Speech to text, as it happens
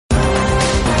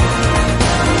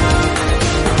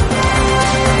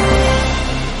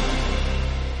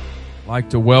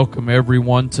like to welcome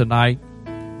everyone tonight.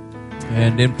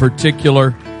 And in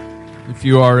particular, if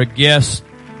you are a guest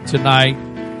tonight,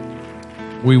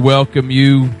 we welcome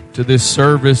you to this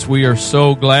service. We are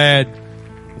so glad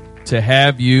to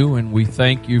have you, and we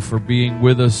thank you for being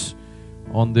with us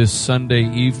on this Sunday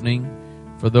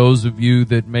evening. For those of you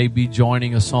that may be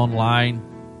joining us online,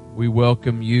 we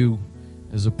welcome you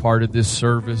as a part of this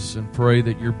service and pray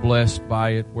that you're blessed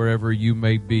by it wherever you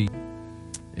may be.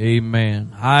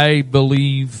 Amen. I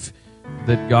believe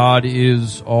that God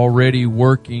is already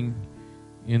working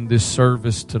in this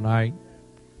service tonight,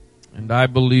 and I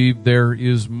believe there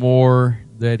is more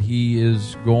that He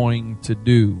is going to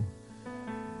do.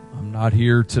 I'm not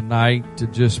here tonight to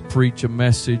just preach a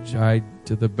message.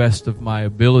 To the best of my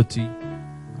ability,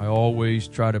 I always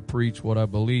try to preach what I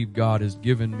believe God has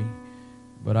given me.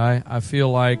 But I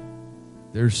feel like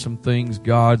there's some things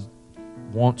God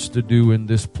wants to do in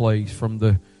this place. From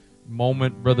the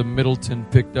moment Brother Middleton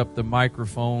picked up the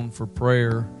microphone for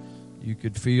prayer, you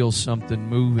could feel something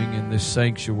moving in this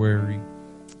sanctuary.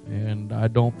 And I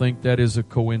don't think that is a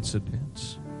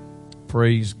coincidence.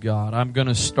 Praise God. I'm going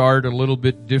to start a little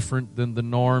bit different than the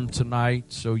norm tonight,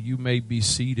 so you may be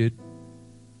seated.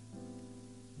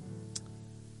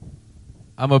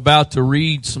 I'm about to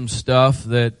read some stuff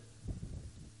that,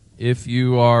 if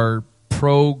you are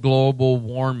pro-global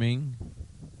warming,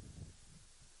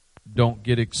 don't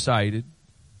get excited.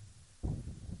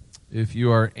 If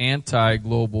you are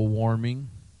anti-global warming,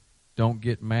 don't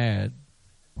get mad.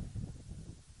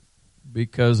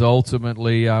 Because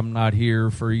ultimately, I'm not here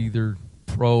for either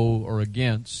pro or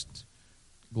against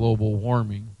global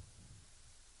warming.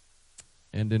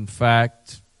 And in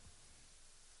fact,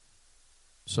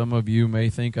 some of you may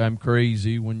think I'm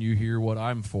crazy when you hear what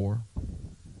I'm for.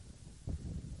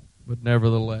 But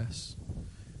nevertheless,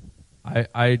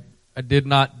 I did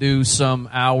not do some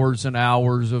hours and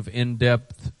hours of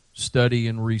in-depth study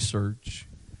and research.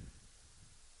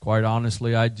 Quite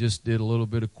honestly, I just did a little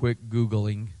bit of quick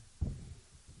Googling.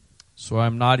 So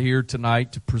I'm not here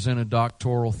tonight to present a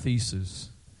doctoral thesis.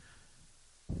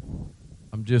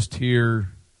 I'm just here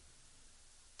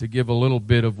to give a little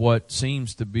bit of what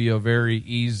seems to be a very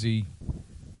easy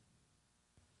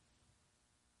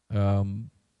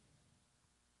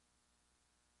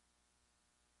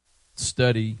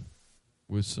study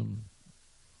with some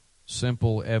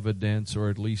simple evidence, or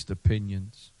at least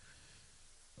opinions.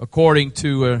 According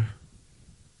to an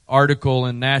article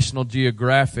in National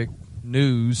Geographic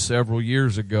News several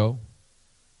years ago,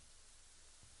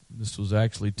 this was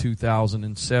actually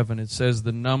 2007, it says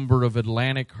the number of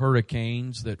Atlantic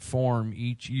hurricanes that form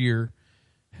each year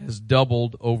has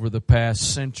doubled over the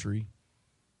past century.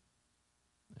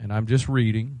 And I'm just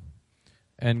reading.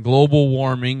 And global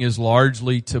warming is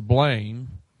largely to blame,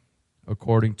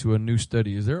 according to a new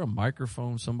study. Is there a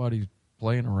microphone somebody's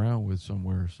playing around with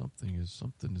somewhere or something?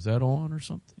 Is that on or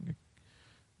something?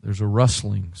 There's a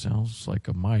rustling. Sounds like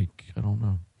a mic. I don't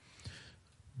know.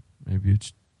 Maybe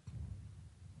it's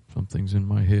something's in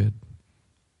my head.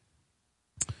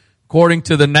 According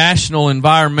to the National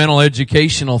Environmental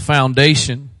Educational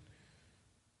Foundation,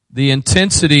 the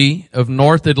intensity of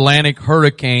North Atlantic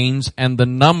hurricanes and the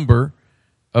number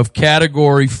of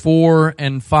Category 4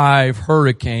 and 5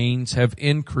 hurricanes have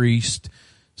increased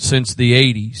since the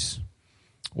 80s.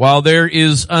 While there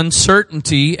is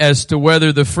uncertainty as to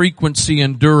whether the frequency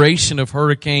and duration of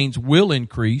hurricanes will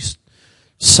increase,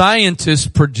 scientists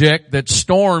project that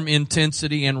storm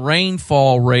intensity and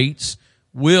rainfall rates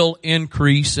will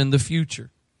increase in the future.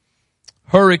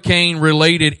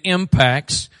 Hurricane-related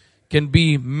impacts can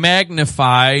be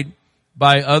magnified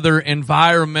by other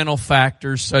environmental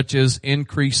factors such as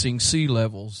increasing sea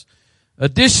levels.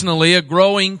 Additionally, a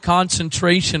growing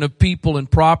concentration of people and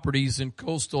properties in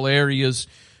coastal areas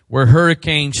where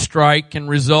hurricanes strike can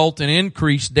result in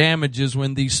increased damages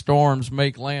when these storms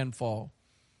make landfall.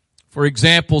 For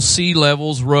example, sea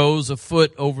levels rose a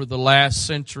foot over the last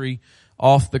century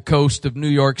off the coast of New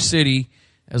York City.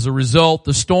 As a result,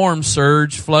 the storm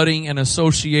surge, flooding, and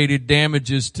associated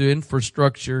damages to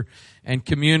infrastructure and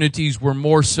communities were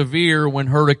more severe when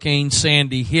Hurricane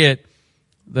Sandy hit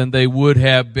than they would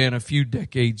have been a few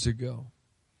decades ago.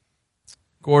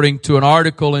 According to an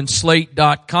article in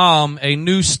Slate.com, a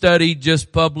new study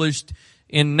just published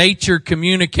in Nature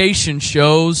Communication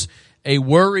shows a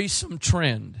worrisome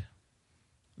trend.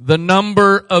 The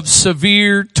number of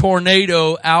severe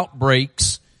tornado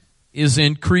outbreaks is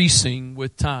increasing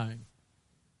with time.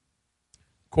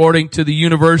 According to the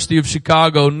University of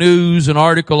Chicago News, an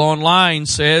article online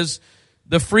says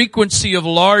the frequency of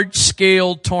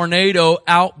large-scale tornado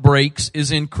outbreaks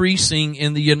is increasing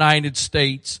in the United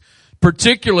States.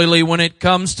 particularly when it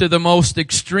comes to the most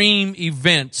extreme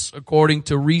events, according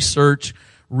to research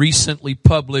recently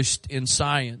published in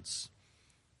Science.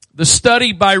 The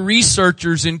study by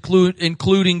researchers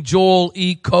including Joel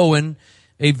E. Cohen,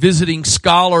 a visiting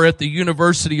scholar at the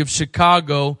University of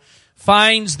Chicago,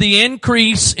 finds the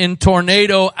increase in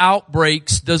tornado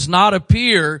outbreaks does not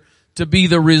appear to be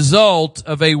the result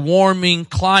of a warming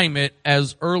climate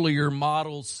as earlier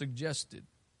models suggested.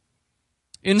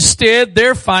 Instead,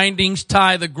 their findings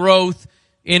tie the growth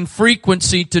in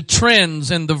frequency to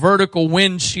trends in the vertical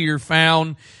wind shear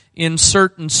found in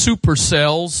certain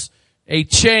supercells, a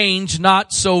change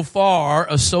not so far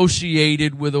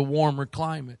associated with a warmer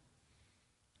climate.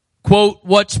 Quote,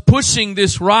 what's pushing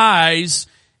this rise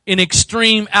in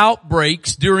extreme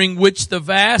outbreaks during which the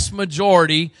vast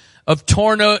majority of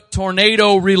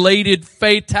tornado-related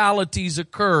fatalities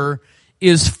occur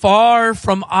is far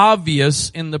from obvious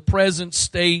in the present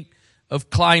state of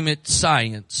climate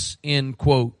science, end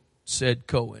quote, said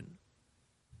Cohen.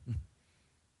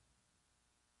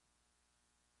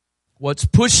 What's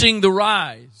pushing the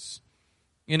rise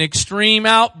in extreme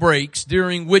outbreaks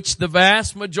during which the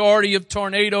vast majority of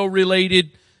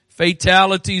tornado-related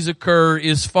fatalities occur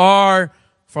is far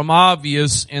from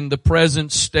obvious in the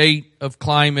present state of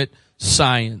climate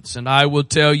science. And I will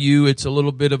tell you, it's a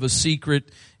little bit of a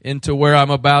secret into where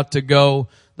I'm about to go.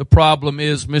 The problem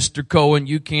is, Mr. Cohen,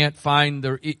 you can't find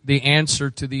the answer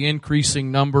to the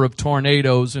increasing number of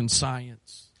tornadoes in science.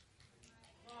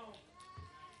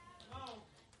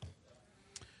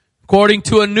 According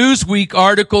to a Newsweek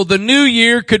article, the new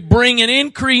year could bring an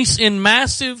increase in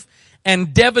massive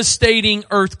and devastating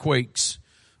earthquakes.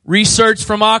 Research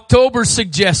from October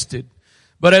suggested.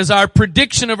 But as our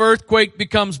prediction of earthquake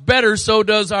becomes better, so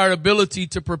does our ability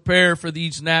to prepare for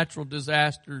these natural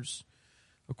disasters.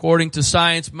 According to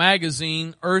Science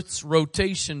magazine, Earth's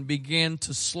rotation began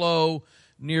to slow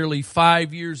nearly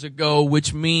 5 years ago,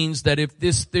 which means that if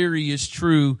this theory is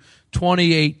true,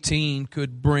 2018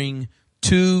 could bring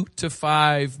 2 to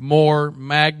 5 more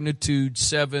magnitude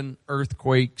 7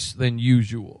 earthquakes than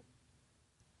usual.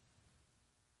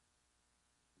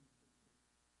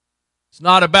 It's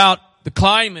not about the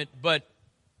climate, but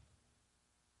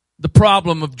the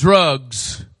problem of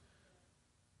drugs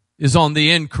is on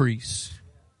the increase.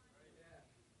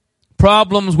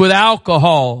 Problems with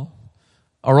alcohol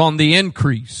are on the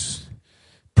increase.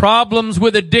 Problems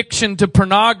with addiction to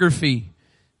pornography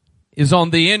is on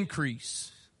the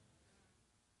increase.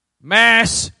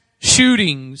 Mass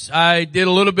shootings. I did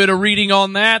a little bit of reading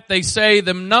on that. They say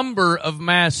the number of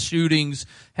mass shootings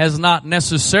has not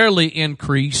necessarily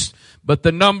increased, but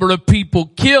the number of people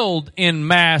killed in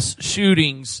mass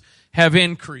shootings have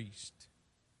increased.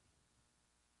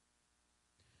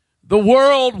 The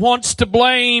world wants to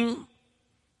blame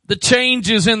the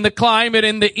changes in the climate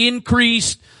and the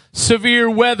increased severe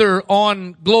weather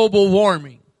on global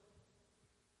warming.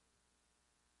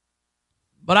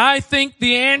 But I think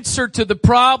the answer to the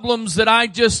problems that I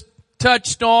just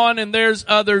touched on, and there's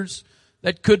others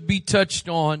that could be touched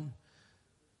on,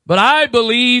 but I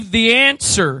believe the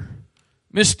answer,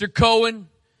 Mr. Cohen,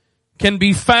 can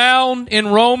be found in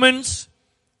Romans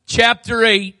chapter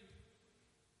 8,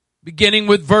 beginning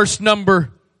with verse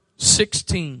number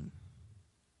 16.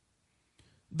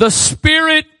 The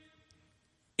Spirit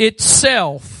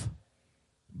itself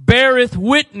beareth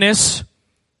witness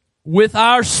with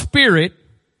our spirit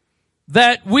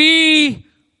that we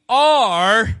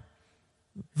are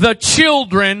the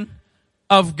children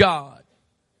of God.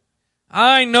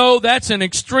 I know that's an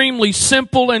extremely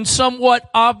simple and somewhat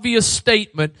obvious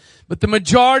statement, but the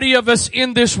majority of us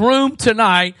in this room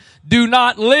tonight do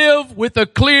not live with a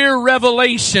clear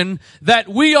revelation that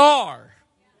we are.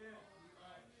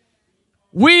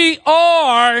 We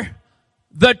are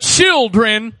the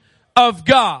children of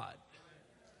God.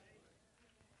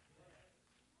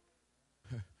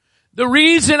 The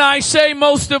reason I say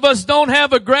most of us don't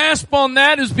have a grasp on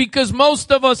that is because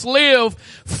most of us live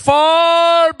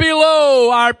far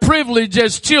below our privilege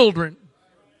as children.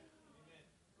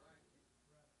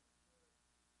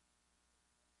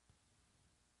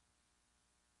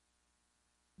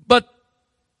 But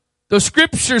the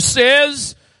scripture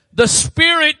says the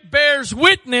Spirit bears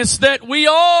witness that we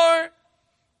are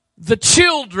the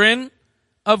children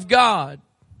of God.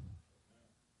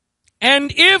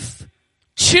 And if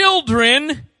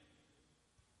children,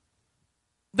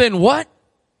 then what?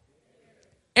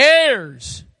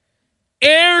 Heirs.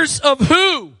 Heirs of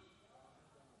who?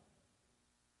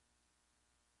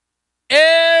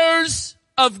 Heirs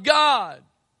of God.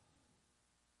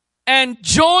 And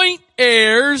joint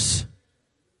heirs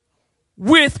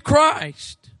with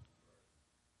Christ.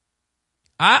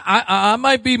 I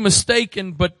might be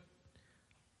mistaken, but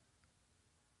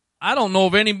I don't know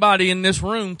of anybody in this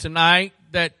room tonight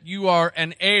that you are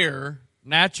an heir,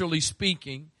 naturally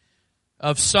speaking,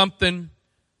 of something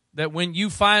that when you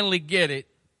finally get it,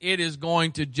 it is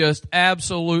going to just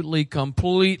absolutely,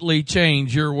 completely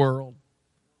change your world.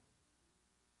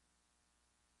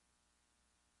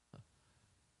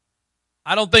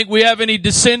 I don't think we have any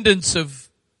descendants of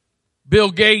Bill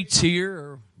Gates here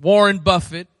or Warren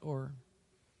Buffett or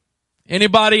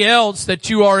anybody else that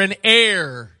you are an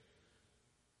heir.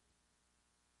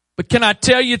 But can I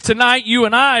tell you tonight, you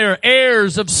and I are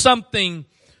heirs of something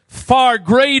far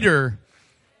greater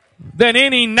than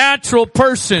any natural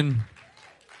person.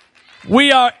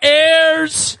 We are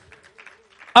heirs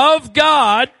of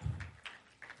God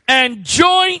and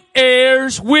joint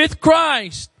heirs with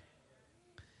Christ.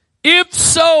 If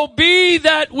so be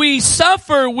that we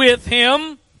suffer with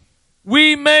Him,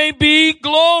 we may be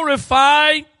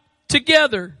glorified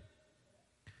together.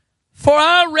 For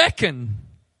I reckon,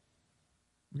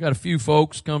 we got a few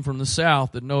folks come from the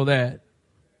South that know that.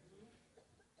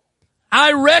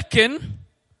 I reckon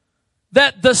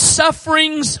that the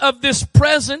sufferings of this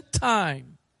present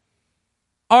time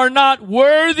are not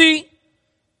worthy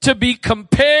to be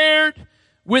compared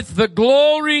with the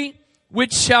glory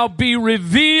which shall be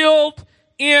revealed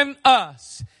in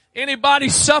us. Anybody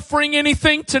suffering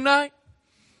anything tonight?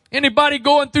 Anybody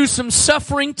going through some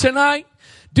suffering tonight?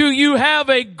 Do you have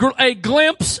a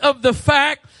glimpse of the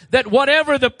fact that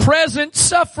whatever the present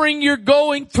suffering you're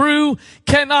going through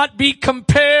cannot be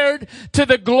compared to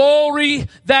the glory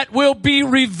that will be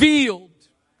revealed?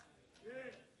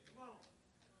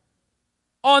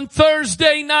 On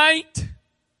Thursday night,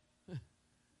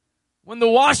 when the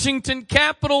Washington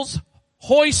Capitals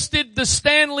hoisted the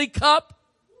Stanley Cup,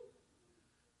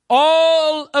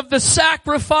 all of the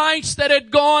sacrifice that had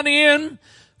gone in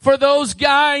for those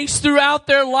guys throughout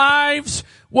their lives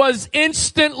was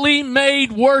instantly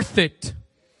made worth it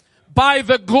by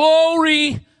the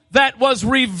glory that was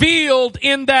revealed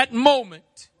in that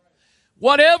moment.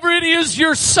 Whatever it is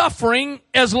you're suffering,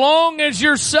 as long as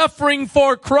you're suffering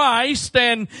for Christ,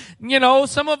 and, you know,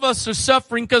 some of us are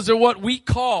suffering because of what we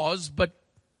caused, but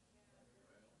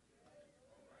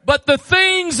the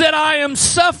things that I am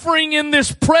suffering in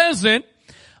this present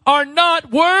are not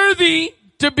worthy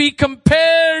to be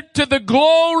compared to the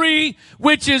glory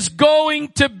which is going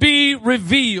to be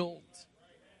revealed.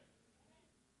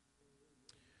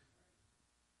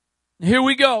 Here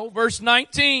we go, verse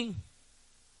 19.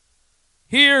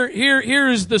 Here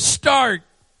is the start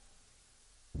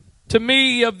to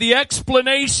me of the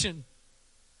explanation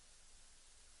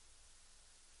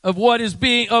of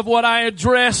what I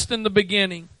addressed in the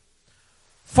beginning.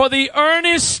 For the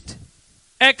earnest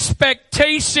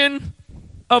expectation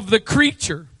of the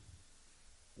creature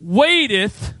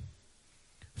waiteth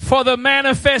for the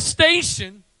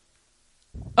manifestation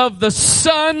of the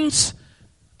sons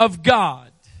of God.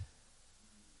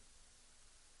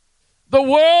 The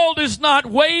world is not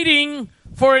waiting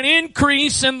for an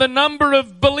increase in the number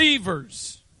of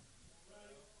believers.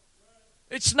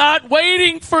 It's not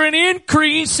waiting for an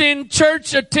increase in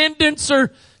church attendance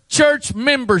or church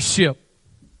membership.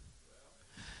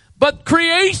 But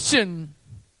creation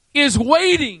is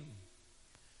waiting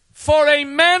for a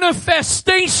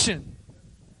manifestation.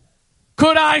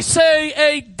 Could I say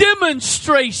a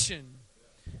demonstration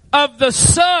of the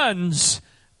sons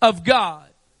of God?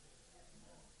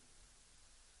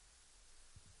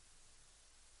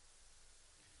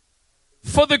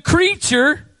 For the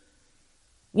creature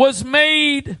was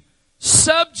made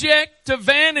subject to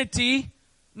vanity,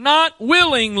 not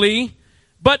willingly,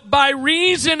 but by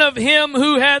reason of Him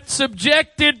who hath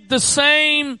subjected the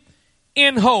same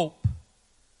in hope.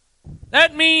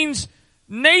 That means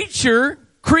nature,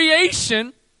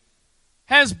 creation,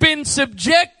 has been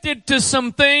subjected to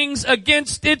some things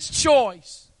against its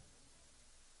choice.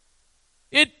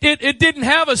 It didn't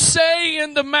have a say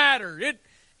in the matter.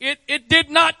 It did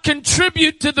not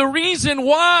contribute to the reason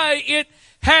why it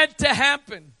had to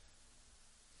happen.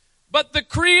 But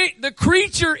the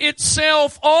creature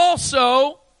itself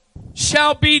also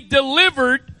shall be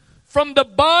delivered from the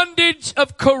bondage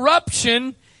of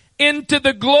corruption into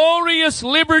the glorious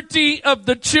liberty of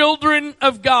the children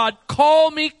of God.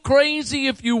 Call me crazy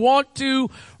if you want to,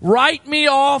 Write me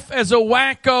off as a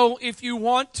wacko if you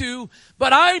want to,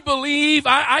 but I believe,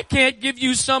 I can't give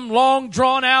you some long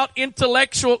drawn out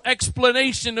intellectual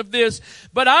explanation of this,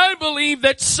 but I believe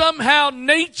that somehow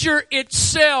nature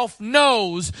itself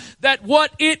knows that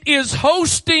what it is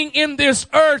hosting in this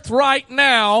earth right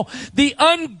now, the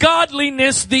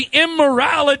ungodliness, the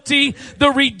immorality, the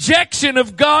rejection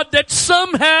of God, that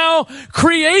somehow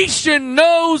creation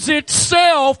knows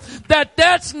itself that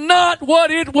that's not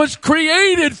what it was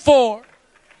created for.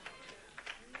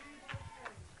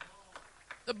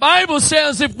 The Bible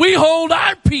says if we hold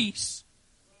our peace,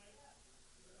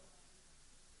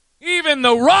 even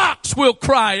the rocks will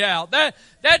cry out.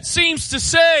 That seems to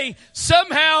say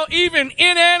somehow even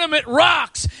inanimate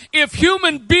rocks, if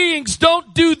human beings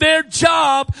don't do their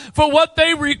job for what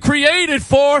they were created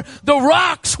for, the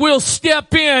rocks will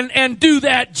step in and do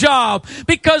that job.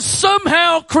 Because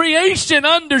somehow creation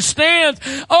understands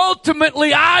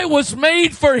ultimately I was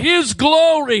made for His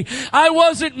glory. I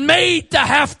wasn't made to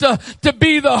have to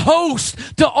be the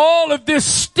host to all of this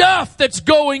stuff that's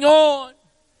going on.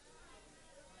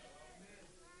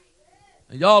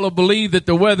 Y'all will believe that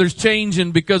the weather's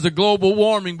changing because of global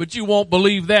warming, but you won't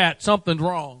believe that. Something's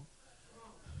wrong.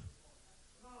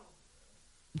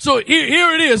 So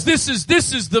here it is. This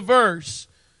is the verse.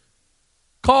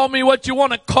 Call me what you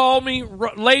want to call me.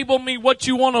 Label me what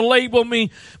you want to label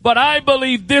me. But I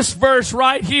believe this verse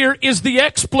right here is the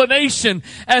explanation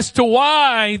as to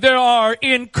why there are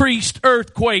increased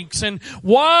earthquakes and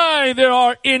why there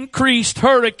are increased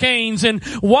hurricanes and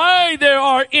why there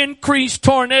are increased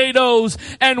tornadoes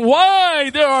and why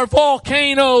there are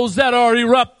volcanoes that are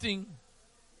erupting.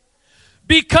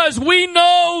 Because we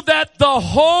know that the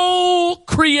whole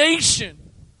creation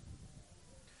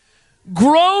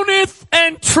groaneth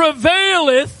and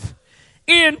travaileth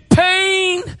in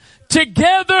pain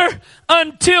together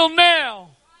until now.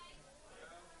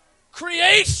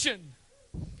 Creation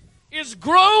is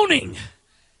groaning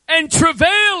and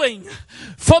travailing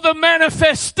for the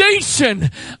manifestation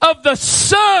of the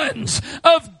sons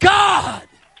of God.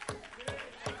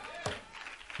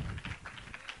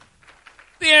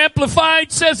 The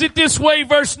Amplified says it this way,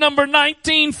 verse number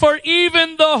 19, for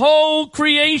even the whole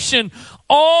creation,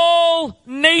 all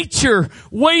nature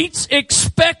waits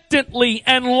expectantly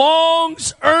and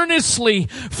longs earnestly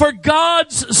for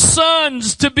God's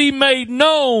sons to be made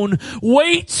known,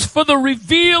 waits for the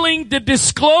revealing, the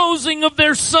disclosing of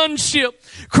their sonship.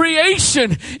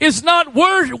 Creation is not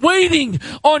waiting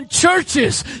on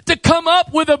churches to come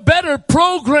up with a better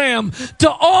program to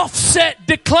offset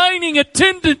declining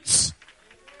attendance.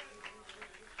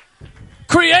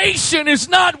 Creation is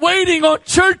not waiting on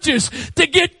churches to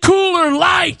get cooler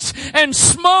lights and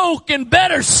smoke and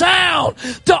better sound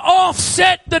to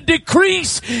offset the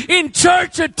decrease in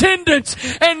church attendance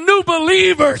and new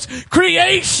believers.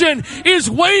 Creation is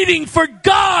waiting for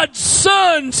God's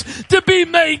sons to be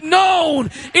made known.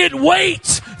 It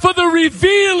waits for the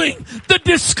revealing, the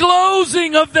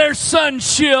disclosing of their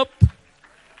sonship.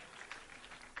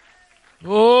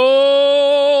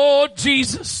 Oh,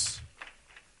 Jesus.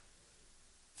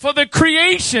 For the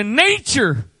creation,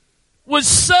 nature, was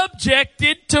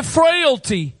subjected to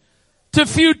frailty, to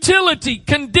futility,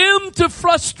 condemned to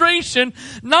frustration,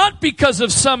 not because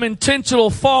of some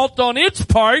intentional fault on its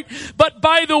part, but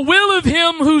by the will of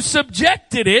Him who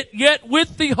subjected it, yet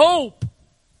with the hope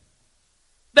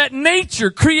that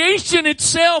nature, creation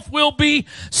itself, will be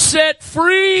set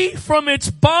free from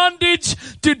its bondage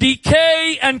to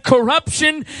decay and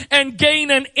corruption and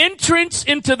gain an entrance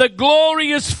into the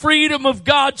glorious freedom of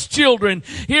God's children.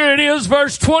 Here it is,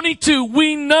 verse 22.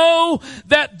 We know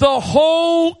that the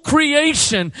whole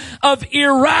creation of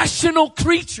irrational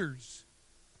creatures,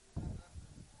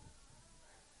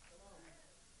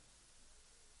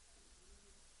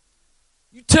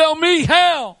 you tell me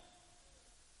how?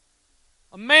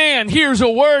 A man hears a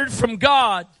word from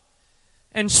God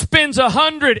and spends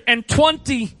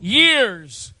 120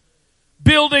 years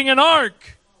building an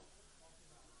ark.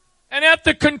 And at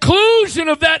the conclusion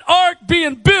of that ark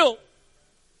being built,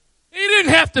 he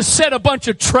didn't have to set a bunch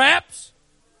of traps.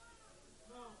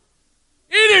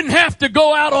 He didn't have to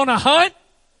go out on a hunt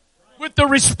with the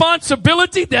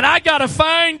responsibility that I got to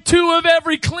find 2 of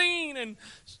every clean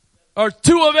or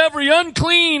 2 of every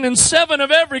unclean and 7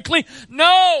 of every clean.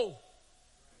 No.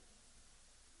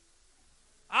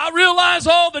 I realize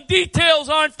all the details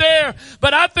aren't there,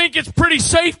 but I think it's pretty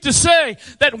safe to say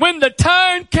that when the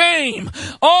time came,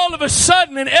 all of a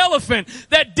sudden an elephant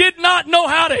that did not know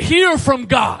how to hear from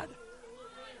God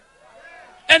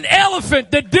An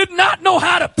elephant that did not know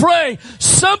how to pray.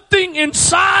 Something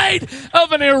inside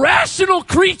of an irrational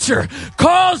creature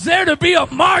caused there to be a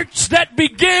march that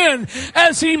began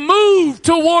as he moved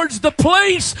towards the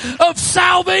place of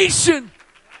salvation.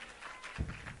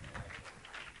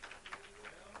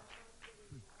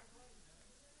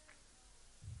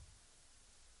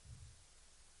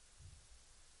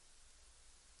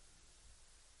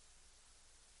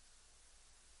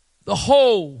 The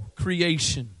whole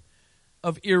creation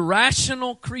of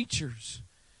irrational creatures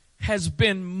has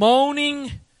been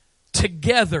moaning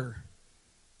together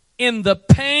in the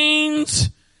pains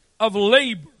of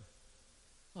labor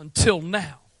until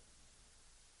now,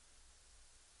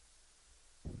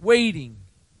 waiting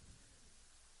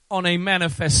on a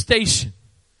manifestation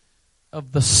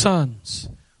of the sons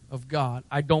of God.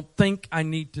 I don't think I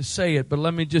need to say it, but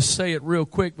let me just say it real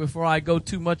quick before I go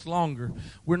too much longer.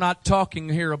 We're not talking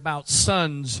here about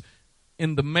sons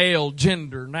in the male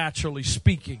gender, naturally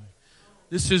speaking.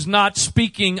 This is not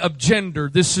speaking of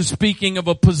gender. This is speaking of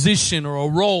a position or a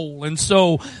role. And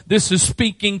so this is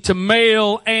speaking to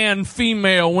male and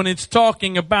female when it's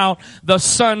talking about the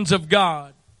sons of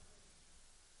God.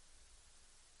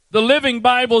 The Living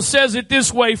Bible says it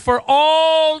this way: for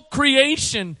all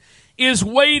creation is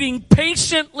waiting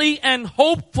patiently and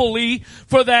hopefully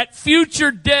for that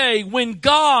future day when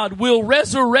God will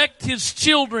resurrect His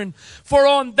children. For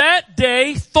on that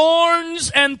day,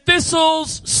 thorns and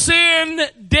thistles, sin,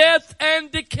 death,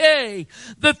 and decay,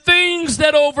 the things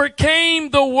that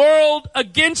overcame the world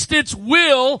against its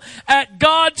will at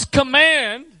God's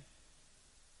command,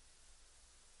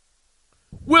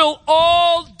 will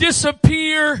all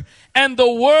disappear, and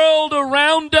the world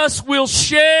around us will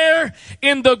share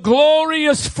in the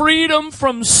glorious freedom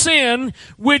from sin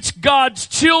which God's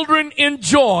children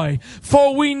enjoy.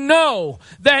 For we know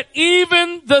that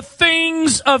even the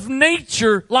things of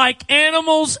nature, like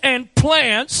animals and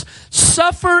plants,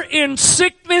 suffer in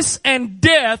sickness and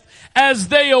death as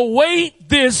they await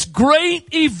this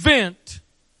great event.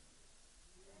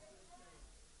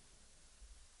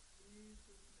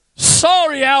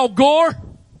 Sorry, Al Gore.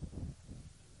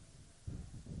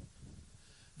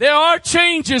 There are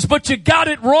changes, but you got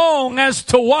it wrong as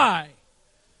to why.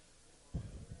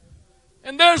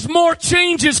 And there's more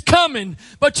changes coming,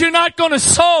 but you're not going to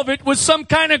solve it with some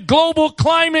kind of global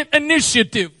climate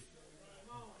initiative.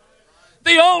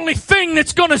 The only thing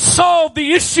that's going to solve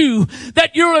the issue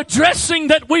that you're addressing,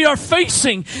 that we are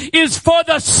facing, is for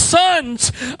the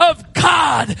sons of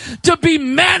God to be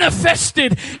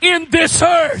manifested in this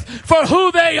earth for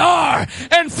who they are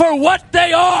and for what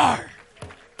they are.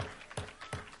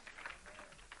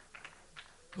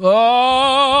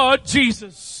 Oh,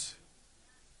 Jesus.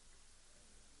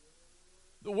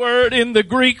 The word in the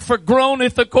Greek for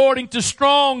groaneth according to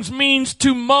Strong's means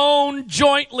to moan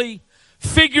jointly,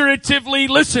 figuratively.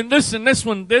 Listen, this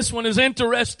one is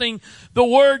interesting. The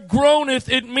word groaneth,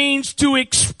 it means to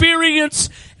experience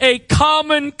a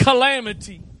common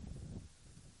calamity.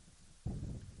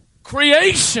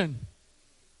 Creation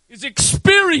is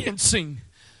experiencing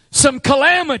some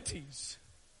calamities,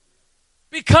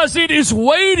 because it is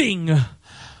waiting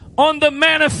on the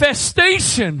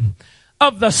manifestation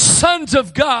of the sons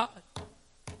of God.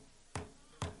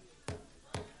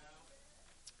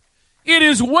 It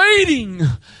is waiting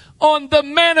on the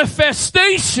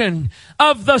manifestation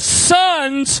of the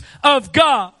sons of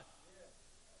God.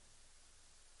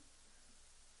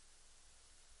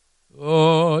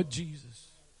 Oh, Jesus.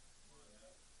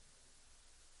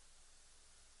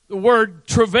 The word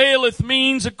travaileth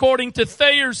means, according to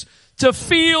Thayer's, to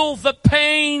feel the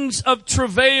pains of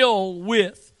travail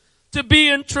with, to be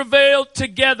in travail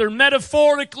together.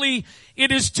 Metaphorically,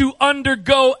 it is to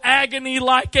undergo agony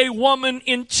like a woman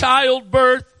in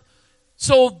childbirth.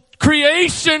 So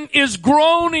creation is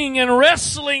groaning and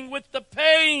wrestling with the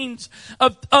pains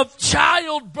of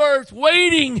childbirth,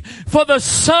 waiting for the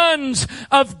sons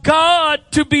of God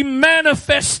to be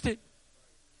manifested.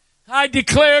 I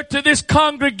declare to this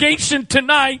congregation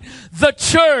tonight, the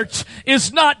church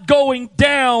is not going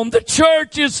down. The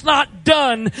church is not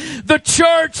done. The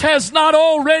church has not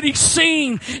already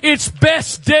seen its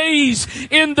best days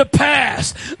in the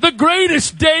past. The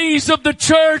greatest days of the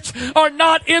church are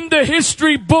not in the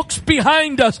history books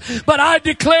behind us. But I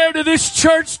declare to this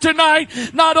church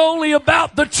tonight, not only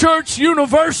about the church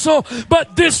universal,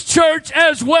 but this church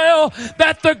as well,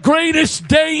 that the greatest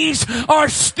days are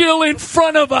still in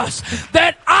front of us.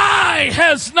 That eye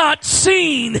has not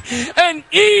seen, and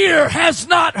ear has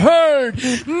not heard,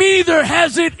 neither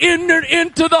has it entered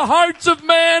into the hearts of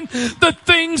man the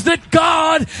things that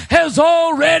God has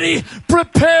already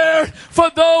prepared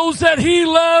for those that He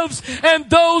loves and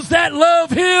those that love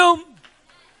Him.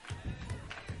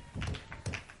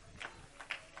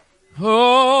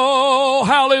 Oh,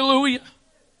 hallelujah.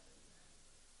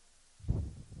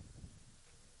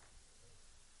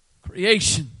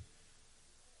 Creation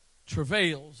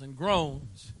travails and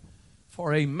groans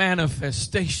for a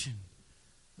manifestation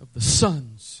of the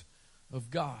sons of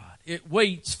God. It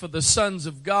waits for the sons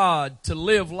of God to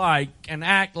live like and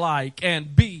act like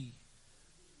and be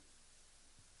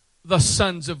the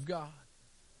sons of God.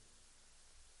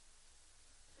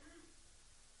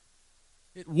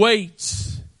 It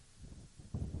waits.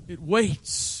 It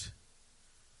waits.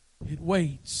 It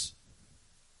waits.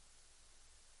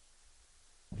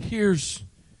 Here's,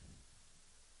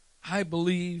 I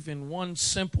believe, in one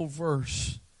simple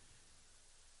verse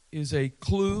is a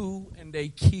clue and a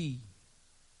key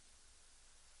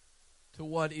to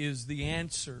what is the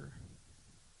answer.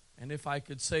 And if I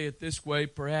could say it this way,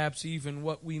 perhaps even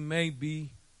what we may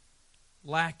be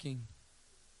lacking.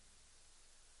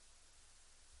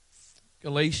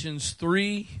 Galatians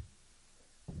 3,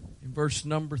 in verse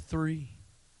number 3.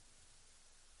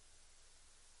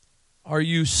 Are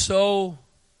you so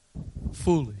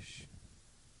foolish?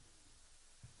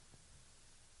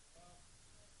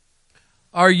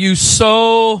 Are you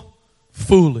so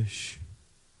foolish?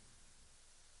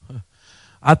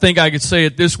 I think I could say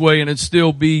it this way and it'd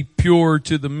still be pure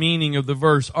to the meaning of the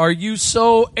verse. Are you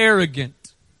so arrogant?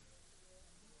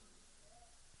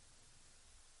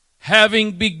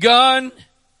 Having begun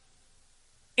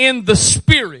in the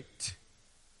Spirit,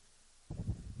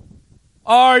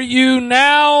 are you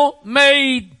now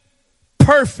made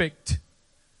perfect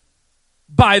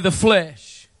by the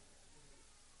flesh?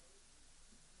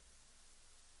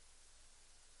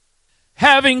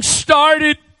 Having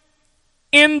started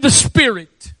in the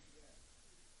Spirit,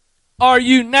 are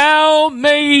you now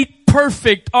made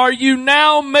perfect? Are you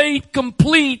now made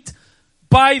complete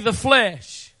by the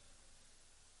flesh?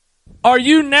 Are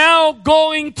you now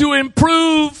going to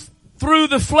improve through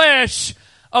the flesh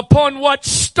upon what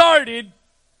started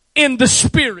in the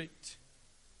Spirit?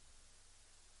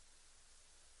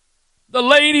 The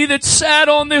lady that sat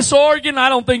on this organ, I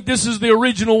don't think this is the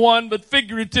original one, but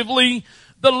figuratively,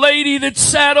 the lady that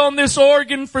sat on this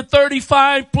organ for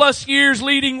 35 plus years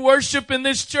leading worship in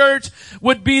this church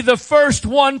would be the first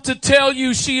one to tell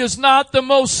you she is not the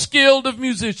most skilled of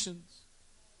musicians.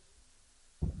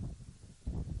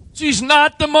 She's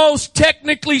not the most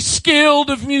technically skilled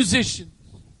of musicians.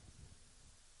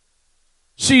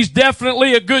 She's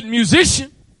definitely a good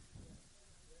musician.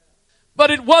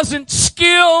 But it wasn't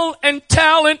skill and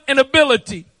talent and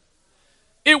ability.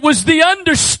 It was the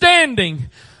understanding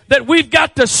that we've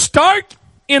got to start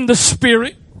in the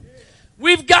Spirit.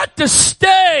 We've got to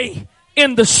stay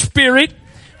in the Spirit.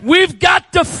 We've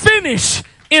got to finish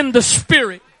in the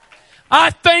Spirit.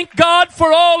 I thank God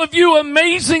for all of you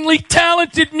amazingly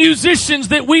talented musicians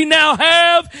that we now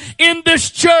have in this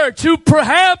church who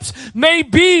perhaps may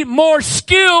be more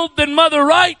skilled than Mother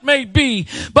Wright may be.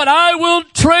 But I will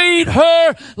trade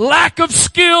her lack of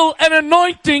skill and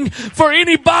anointing for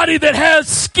anybody that has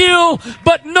skill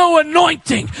but no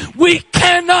anointing. We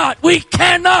cannot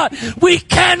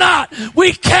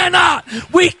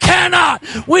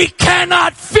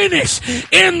finish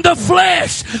in the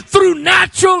flesh through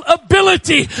natural ability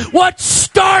what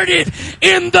started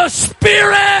in the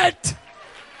Spirit.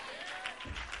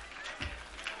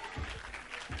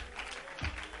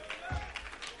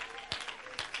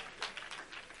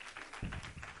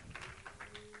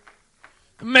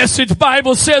 The Message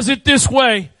Bible says it this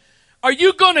way. Are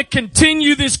you going to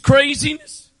continue this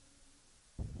craziness?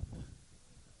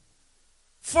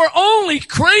 For only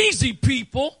crazy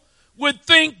people would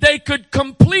think they could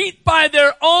complete by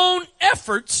their own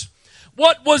efforts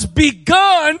what was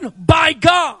begun by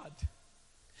God.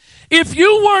 If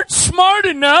you weren't smart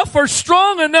enough or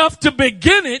strong enough to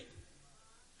begin it,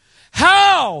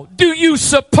 how do you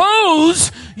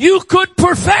suppose you could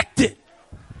perfect it?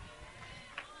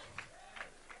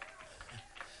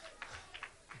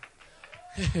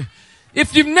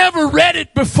 If you've never read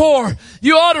it before,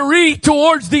 you ought to read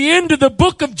towards the end of the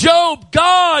book of Job,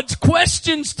 God's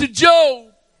questions to Job.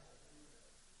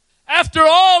 After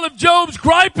all of Job's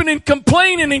griping and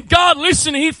complaining and God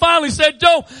listened, he finally said,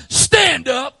 Job, stand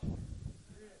up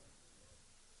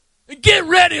and get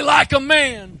ready like a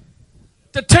man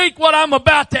to take what I'm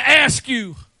about to ask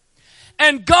you.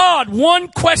 And God, one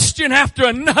question after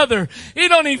another, he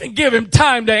don't even give him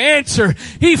time to answer.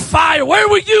 He fired. Where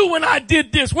were you when I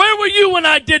did this? Where were you when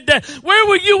I did that? Where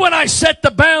were you when I set the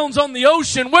bounds on the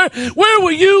ocean? Where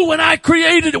were you when I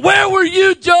created it? Where were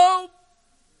you, Job?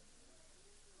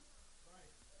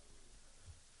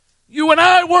 You and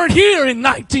I weren't here in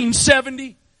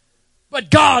 1970, but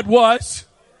God was.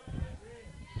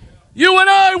 You and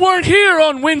I weren't here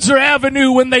on Windsor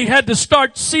Avenue when they had to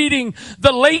start seating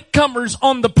the latecomers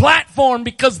on the platform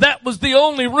because that was the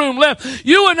only room left.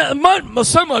 You and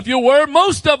some of you were.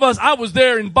 Most of us, I was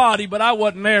there in body, but I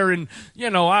wasn't there in,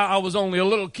 I was only a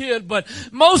little kid, but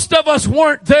most of us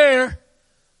weren't there.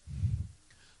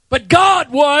 But God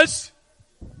was.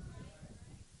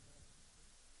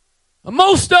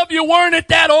 Most of you weren't at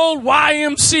that old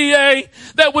YMCA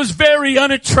that was very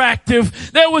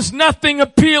unattractive. There was nothing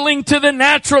appealing to the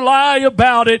natural eye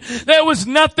about it. There was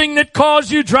nothing that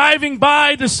caused you driving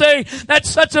by to say, that's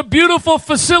such a beautiful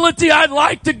facility, I'd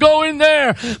like to go in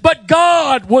there. But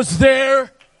God was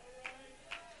there.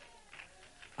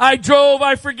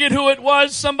 I forget who it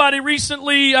was, somebody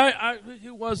recently,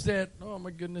 who was that? Oh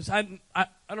my goodness, I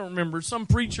don't remember. Some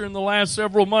preacher in the last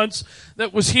several months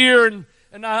that was here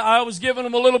and I was giving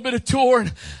them a little bit of tour,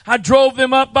 and I drove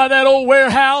them up by that old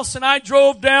warehouse, and I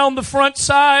drove down the front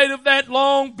side of that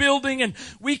long building, and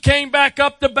we came back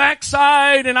up the back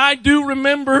side, and I do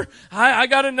remember, I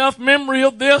got enough memory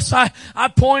of this, I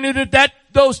pointed at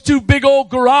those two big old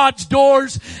garage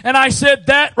doors, and I said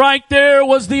that right there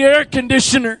was the air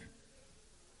conditioner.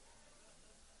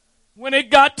 When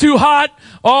it got too hot,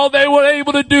 all they were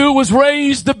able to do was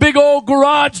raise the big old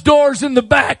garage doors in the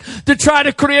back to try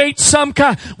to create some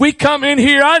kind. We come in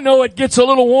here, I know it gets a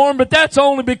little warm, but that's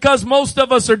only because most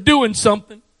of us are doing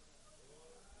something.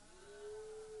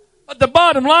 But the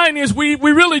bottom line is we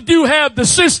really do have the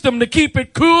system to keep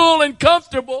it cool and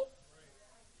comfortable.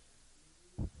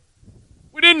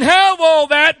 We didn't have all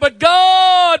that, but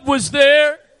God was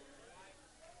there.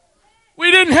 We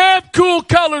didn't have cool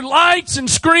colored lights and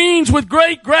screens with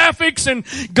great graphics and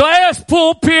glass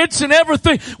pulpits and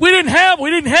everything. We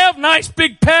didn't have nice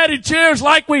big padded chairs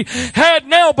like we had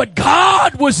now, but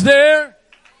God was there.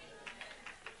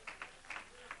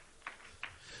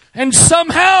 And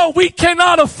somehow we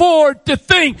cannot afford to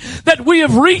think that we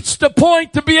have reached a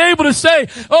point to be able to say,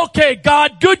 okay,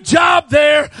 God, good job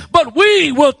there, but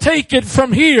we will take it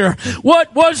from here.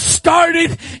 What was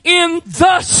started in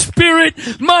the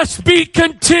Spirit must be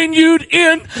continued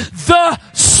in the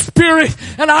Spirit.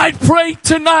 And I pray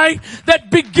tonight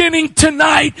that beginning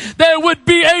tonight there would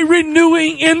be a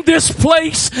renewing in this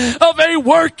place of a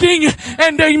working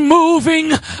and a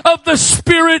moving of the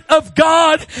Spirit of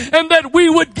God, and that we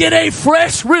would get a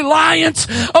fresh reliance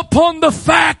upon the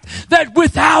fact that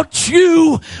without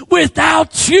you,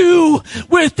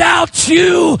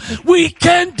 we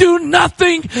can do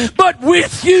nothing, but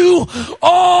with you,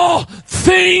 all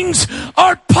things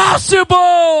are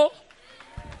possible.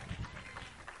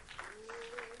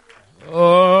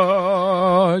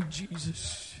 Oh,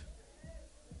 Jesus.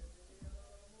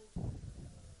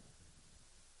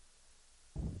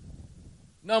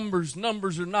 Numbers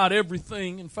are not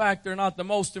everything. In fact, they're not the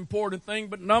most important thing,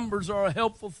 but numbers are a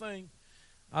helpful thing.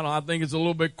 I think it's a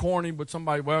little bit corny, but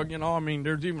somebody,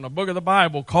 there's even a book of the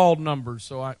Bible called Numbers,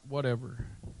 so whatever.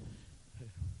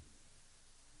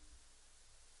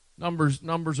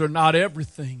 Numbers are not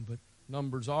everything, but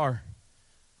numbers are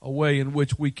a way in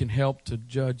which we can help to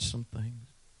judge some things.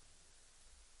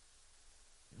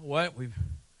 You know what?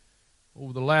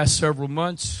 Over the last several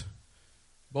months,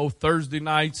 both Thursday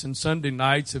nights and Sunday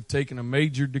nights have taken a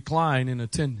major decline in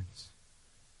attendance.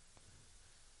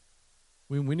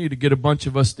 We need to get a bunch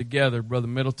of us together, Brother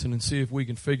Middleton, and see if we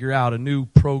can figure out a new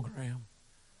program.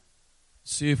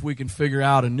 See if we can figure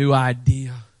out a new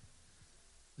idea.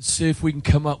 See if we can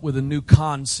come up with a new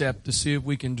concept to see if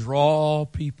we can draw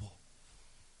people.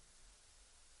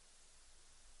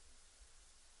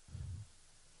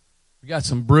 We got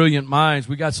some brilliant minds.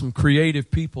 We got some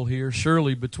creative people here.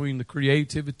 Surely between the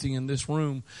creativity in this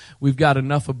room, we've got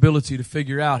enough ability to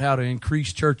figure out how to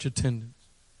increase church attendance.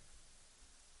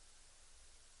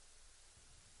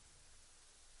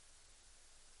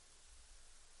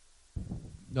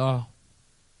 No,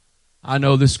 I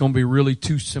know this is going to be really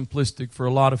too simplistic for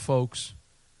a lot of folks.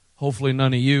 Hopefully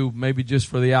none of you, maybe just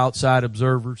for the outside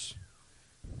observers.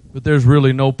 But there's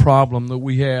really no problem that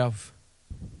we have.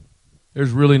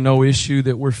 There's really no issue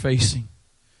that we're facing.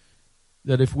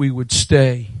 That if we would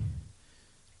stay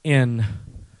in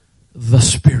the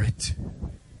Spirit.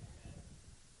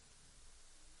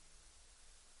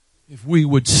 If we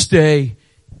would stay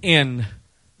in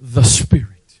the Spirit.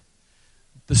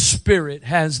 The Spirit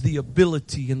has the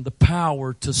ability and the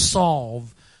power to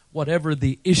solve whatever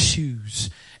the issues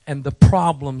and the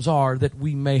problems are that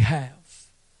we may have.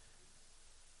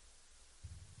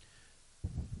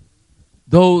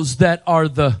 Those that are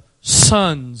the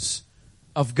sons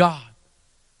of God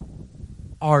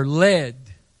are led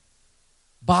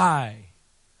by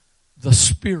the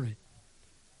Spirit.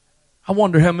 I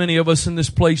wonder how many of us in this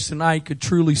place tonight could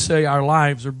truly say our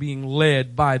lives are being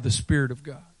led by the Spirit of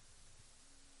God.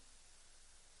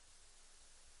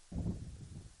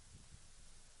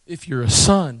 If you're a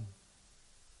son,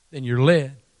 then you're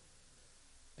led.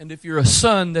 And if you're a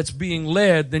son that's being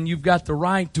led, then you've got the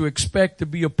right to expect to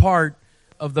be a part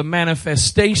of the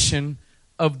manifestation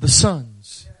of the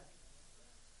sons.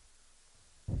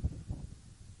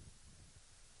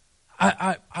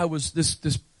 I was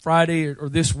this Friday or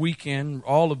this weekend,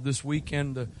 all of this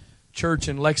weekend, the church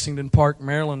in Lexington Park,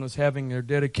 Maryland was having their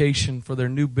dedication for their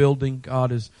new building. God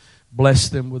has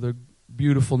blessed them with a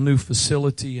beautiful new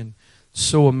facility, and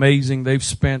so amazing. They've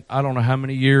spent, I don't know how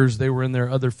many years they were in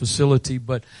their other facility,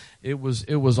 but it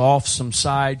was off some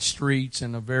side streets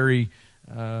in a very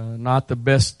not the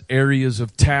best areas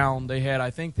of town.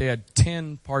 I think they had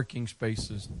 10 parking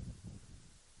spaces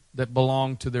that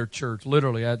belonged to their church.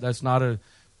 Literally, that's not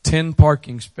 10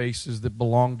 parking spaces that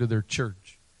belonged to their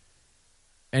church.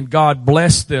 And God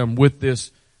blessed them with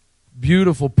this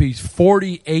beautiful piece,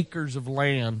 40 acres of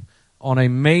land on a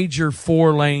major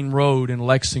 4-lane road in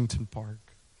Lexington Park.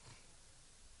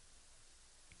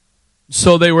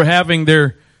 So they were having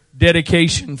their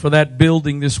dedication for that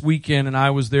building this weekend, and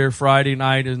I was there Friday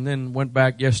night and then went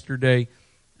back yesterday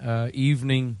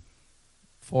evening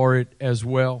for it as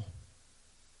well.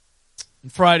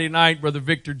 And Friday night, Brother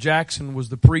Victor Jackson was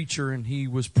the preacher, and he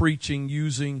was preaching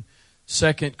using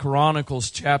 2 Chronicles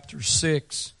chapter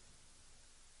 6.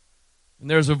 And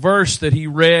there's a verse that he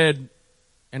read,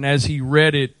 and as he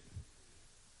read it,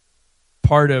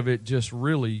 part of it just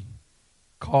really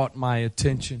caught my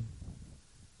attention.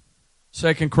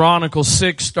 2 Chronicles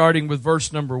 6, starting with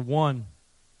verse number 1.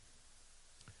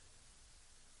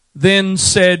 Then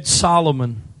said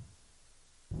Solomon,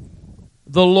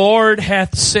 the Lord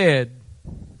hath said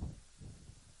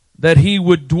that he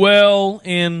would dwell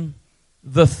in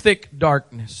the thick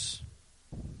darkness.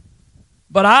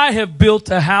 But I have built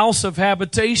a house of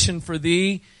habitation for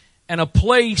thee, and a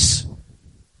place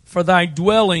for thy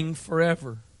dwelling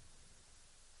forever.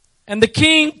 And the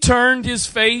king turned his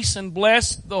face and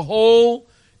blessed the whole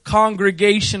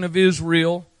congregation of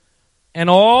Israel, and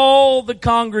all the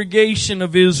congregation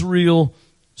of Israel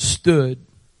stood.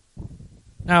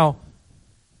 Now,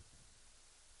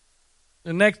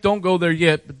 the next, don't go there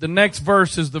yet, but the next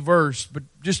verse is the verse. But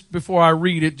just before I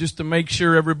read it, just to make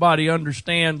sure everybody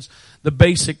understands the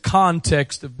basic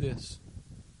context of this.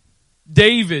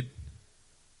 David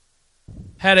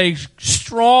had a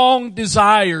strong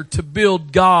desire to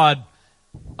build God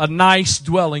a nice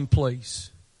dwelling place.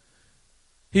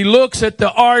 He looks at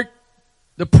the ark,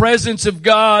 the presence of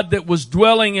God that was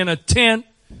dwelling in a tent.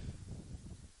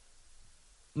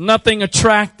 Nothing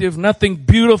attractive, nothing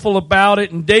beautiful about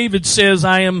it. And David says,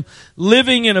 I am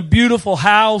living in a beautiful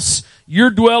house. You're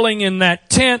dwelling in that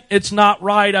tent. It's not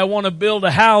right. I want to build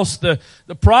a house. The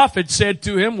prophet said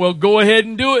to him, well, go ahead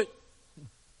and do it.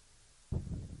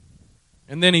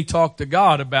 And then he talked to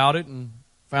God about it and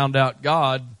found out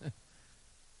God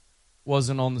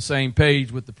wasn't on the same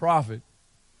page with the prophet.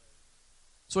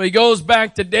 So he goes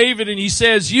back to David and he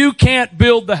says, you can't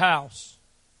build the house.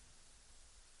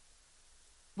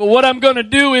 But what I'm going to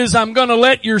do is I'm going to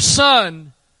let your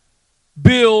son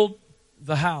build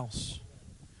the house.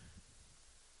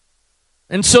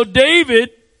 And so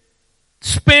David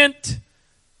spent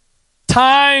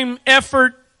time,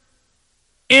 effort,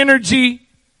 energy,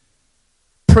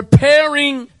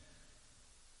 preparing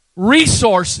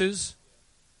resources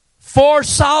for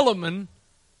Solomon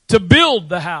to build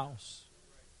the house.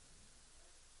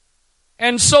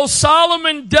 And so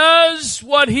Solomon does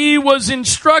what he was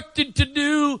instructed to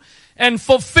do and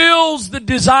fulfills the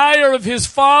desire of his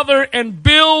father and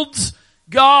builds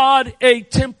God a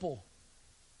temple.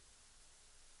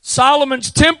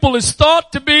 Solomon's temple is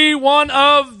thought to be one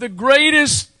of the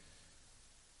greatest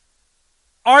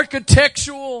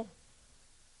architectural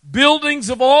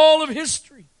buildings of all of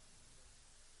history.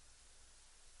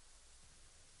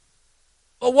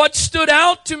 But what stood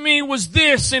out to me was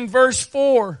this in verse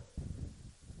 4.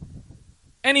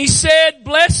 And he said,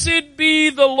 blessed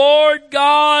be the Lord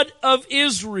God of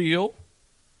Israel.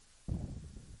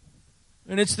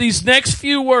 And it's these next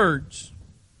few words.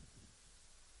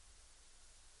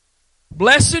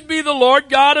 Blessed be the Lord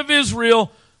God of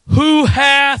Israel, who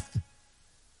hath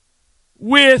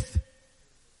with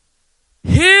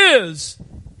his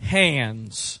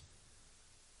hands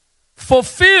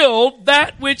fulfilled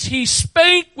that which he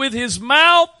spake with his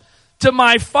mouth to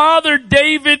my father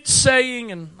David,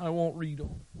 saying, and I won't read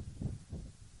on.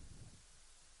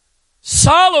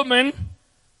 Solomon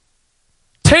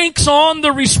takes on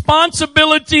the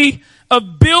responsibility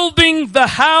of building the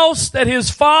house that his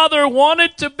father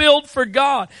wanted to build for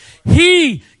God.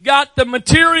 He got the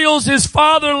materials his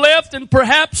father left and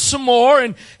perhaps some more,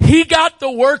 and he got the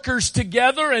workers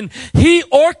together, and he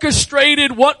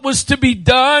orchestrated what was to be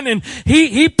done, and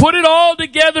he put it all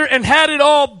together and had it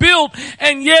all built.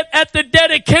 And yet at the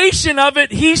dedication of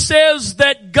it, he says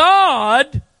that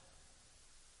God,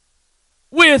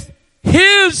 with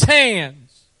his hands,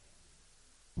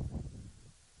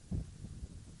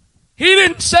 he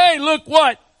didn't say, look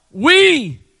what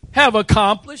we have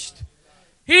accomplished.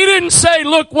 He didn't say,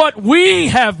 look what we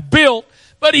have built.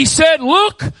 But he said,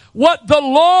 look what the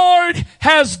Lord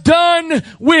has done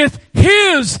with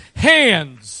his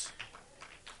hands.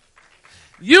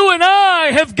 You and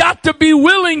I have got to be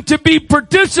willing to be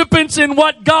participants in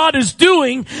what God is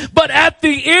doing, but at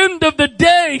the end of the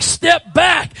day, step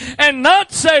back and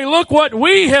not say, look what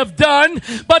we have done,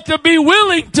 but to be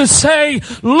willing to say,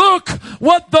 look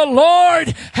what the Lord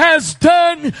has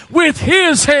done with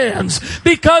his hands.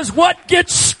 Because what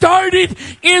gets started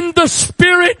in the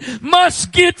Spirit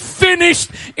must get finished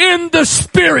in the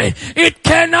Spirit. It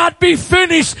cannot be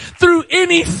finished through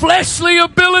any fleshly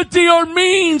ability or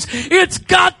means. It's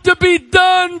got to be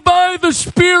done by the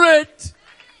Spirit.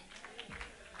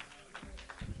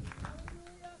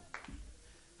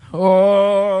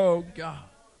 Oh, God.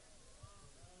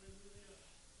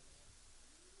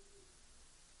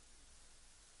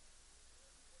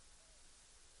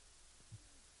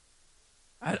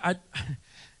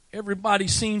 Everybody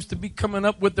seems to be coming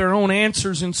up with their own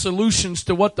answers and solutions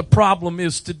to what the problem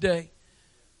is today.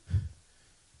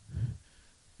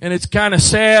 And it's kind of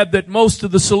sad that most of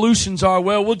the solutions are,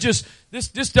 well, this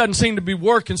doesn't seem to be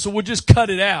working, so we'll just cut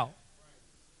it out.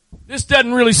 This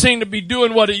doesn't really seem to be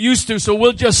doing what it used to, so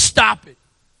we'll just stop it.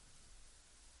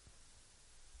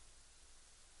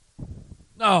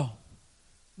 No.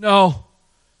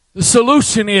 The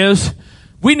solution is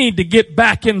we need to get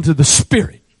back into the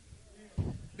Spirit.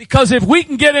 Because if we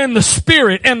can get in the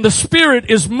Spirit, and the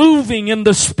Spirit is moving and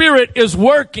the Spirit is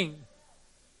working,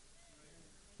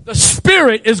 the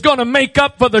Spirit is going to make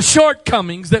up for the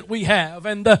shortcomings that we have.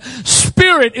 And the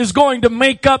Spirit is going to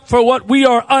make up for what we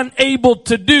are unable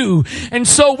to do. And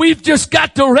so we've just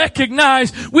got to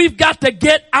recognize we've got to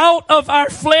get out of our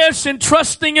flesh and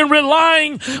trusting and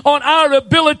relying on our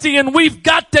ability. And we've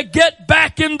got to get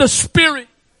back in the Spirit.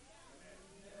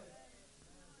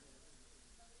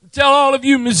 Tell all of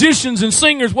you musicians and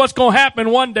singers what's going to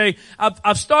happen one day.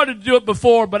 I've started to do it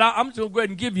before, but I'm just going to go ahead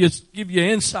and give you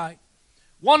insight.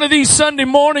 One of these Sunday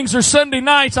mornings or Sunday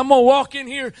nights, I'm going to walk in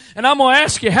here and I'm going to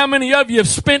ask you how many of you have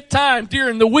spent time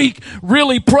during the week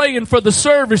really praying for the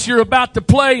service you're about to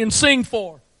play and sing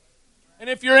for. And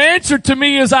if your answer to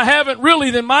me is I haven't really,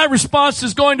 then my response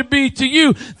is going to be to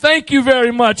you, thank you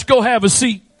very much. Go have a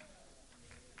seat.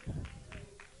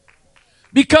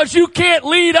 Because you can't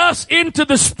lead us into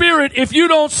the Spirit if you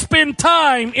don't spend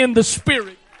time in the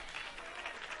Spirit.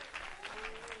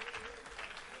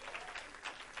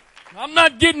 I'm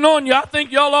not getting on you. I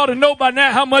think y'all ought to know by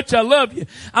now how much I love you.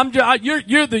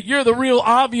 You're the real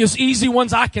obvious, easy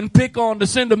ones I can pick on to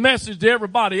send a message to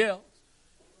everybody else.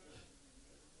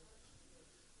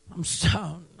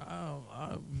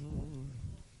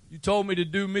 You told me to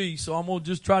do me, so I'm going to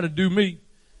just try to do me.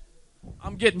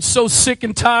 I'm getting so sick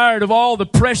and tired of all the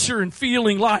pressure and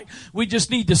feeling like we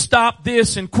just need to stop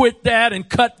this and quit that and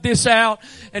cut this out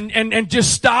and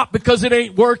just stop because it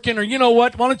ain't working. Or you know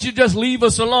what? Why don't you just leave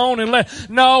us alone and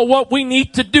no, what we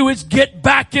need to do is get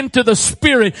back into the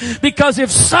Spirit. Because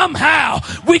if somehow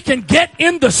we can get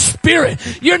in the Spirit,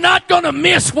 you're not going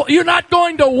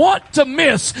to want to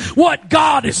miss what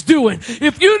God is doing.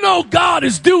 If you know God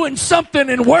is doing something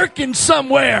and working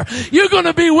somewhere, you're going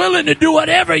to be willing to do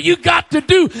whatever you got to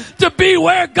do to be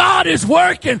where God is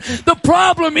working. The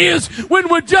problem is when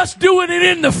we're just doing it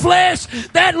in the flesh,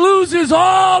 that loses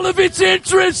all of its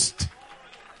interest.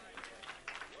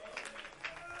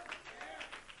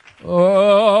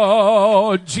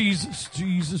 Oh, Jesus.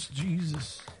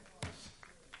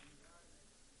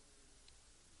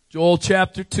 Joel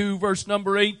chapter 2, verse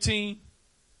number 18.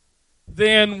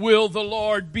 Then will the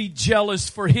Lord be jealous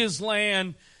for his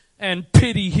land and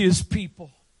pity his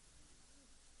people.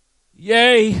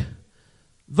 Yea,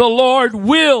 the Lord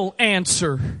will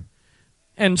answer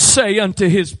and say unto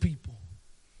his people.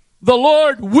 The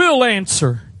Lord will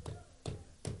answer.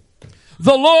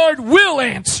 The Lord will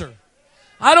answer.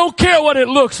 I don't care what it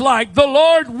looks like. The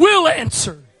Lord will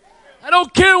answer. I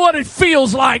don't care what it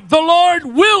feels like. The Lord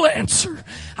will answer.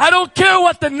 I don't care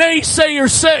what the naysayers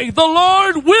say. The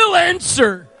Lord will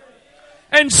answer.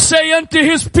 and say unto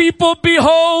his people,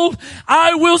 behold,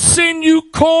 I will send you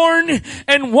corn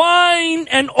and wine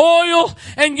and oil,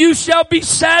 and you shall be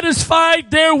satisfied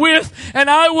therewith, and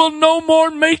I will no more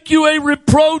make you a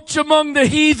reproach among the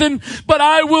heathen, but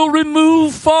I will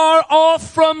remove far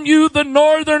off from you the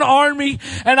northern army,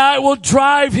 and I will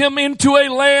drive him into a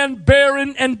land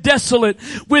barren and desolate,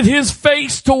 with his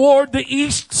face toward the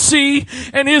east sea,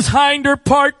 and his hinder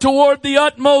part toward the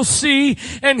utmost sea,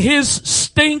 and his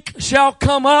stink shall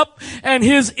come up, and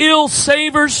his ill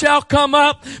savor shall come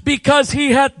up, because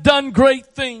he hath done great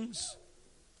things.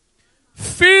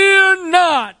 Fear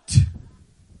not,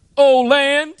 O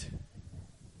land.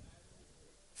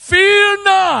 Fear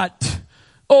not,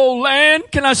 O land.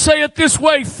 Can I say it this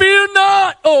way? Fear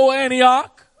not, O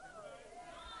Antioch.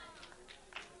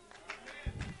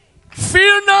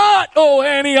 Fear not, O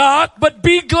Antioch, but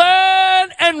be glad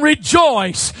and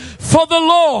rejoice, for the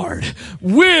Lord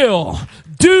will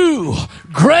do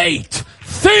great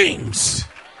things.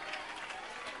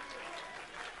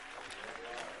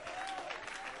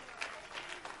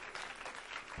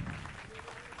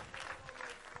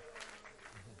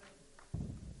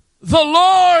 The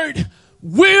Lord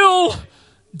will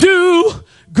do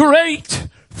great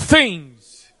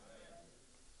things.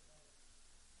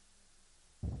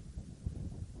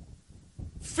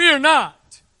 Fear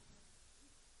not.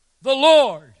 The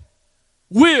Lord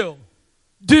will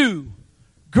do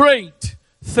great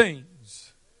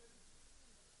things.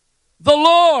 The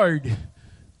Lord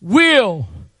will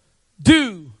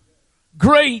do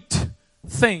great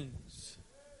things.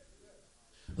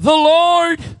 The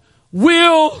Lord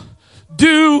will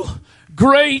do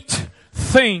great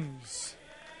things.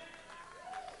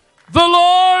 The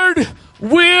Lord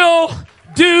will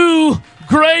do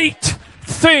great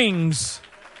things.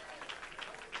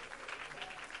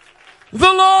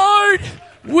 The Lord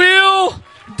will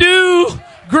do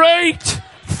great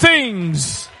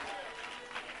things.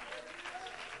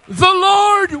 The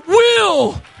Lord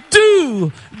will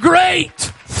do great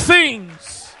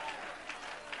things.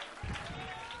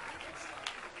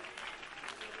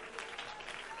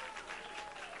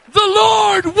 The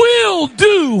Lord will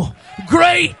do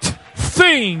great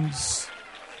things.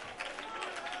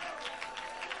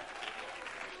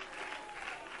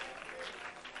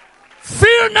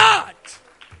 Fear not.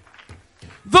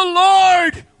 The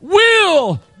Lord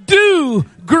will do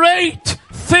great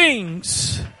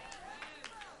things.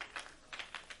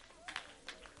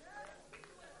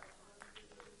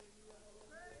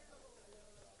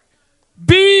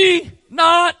 Be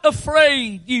not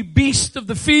afraid, ye beasts of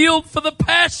the field, for the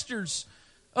pastures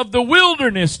of the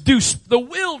wilderness the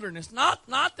wilderness, not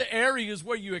the areas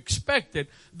where you expect it.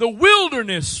 The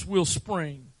wilderness will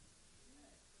spring.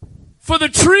 For the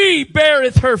tree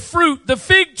beareth her fruit, the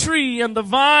fig tree and the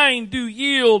vine do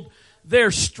yield their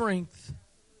strength.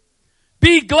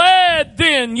 Be glad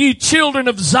then, ye children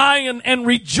of Zion, and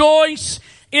rejoice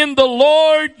in the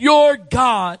Lord your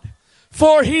God.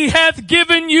 For he hath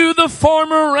given you the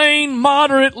former rain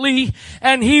moderately,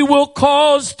 and he will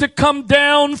cause to come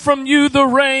down from you the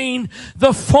rain,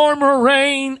 the former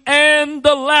rain and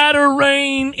the latter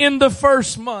rain in the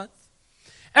first month.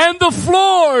 And the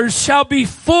floors shall be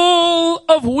full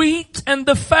of wheat, and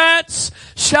the fats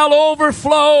shall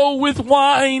overflow with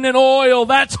wine and oil.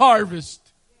 That's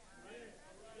harvest.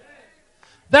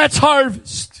 That's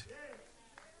harvest.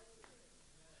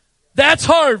 That's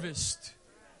harvest.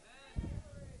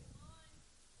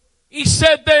 He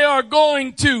said they are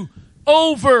going to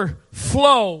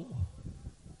overflow.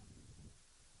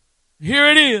 Here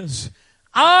it is.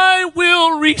 I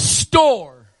will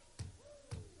restore.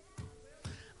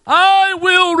 I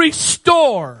will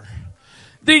restore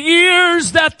the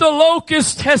years that the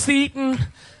locust has eaten,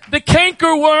 the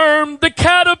cankerworm, the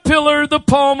caterpillar, the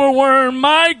palmer worm,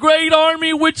 my great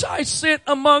army which I sent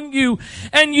among you,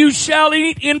 and you shall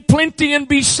eat in plenty and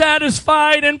be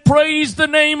satisfied, and praise the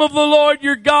name of the Lord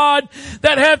your God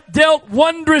that hath dealt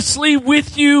wondrously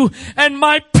with you, and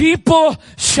my people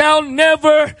shall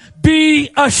never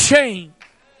be ashamed.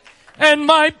 And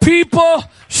my people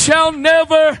shall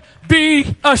never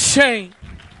be ashamed.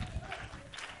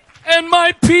 And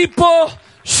my people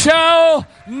shall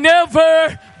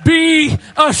never be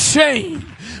ashamed.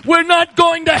 We're not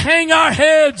going to hang our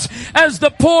heads as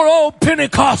the poor old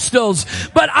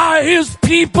Pentecostals, but his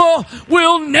people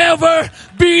will never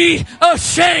be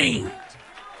ashamed.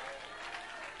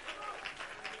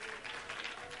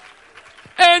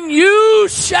 And you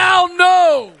shall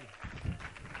know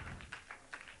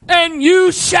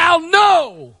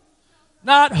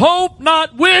Not hope,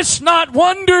 not wish, not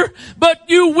wonder, but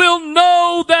you will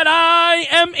know that I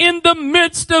am in the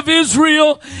midst of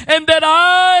Israel and that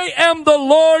I am the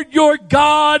Lord your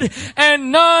God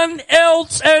and none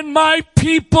else, and my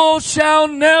people shall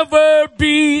never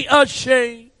be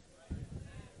ashamed.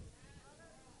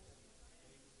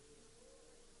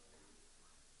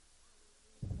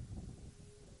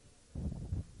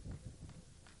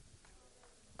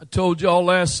 I told y'all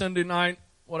last Sunday night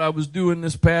what I was doing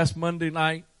this past Monday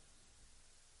night.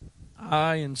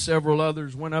 I and several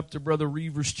others went up to Brother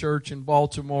Reaver's church in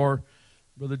Baltimore.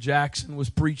 Brother Jackson was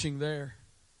preaching there.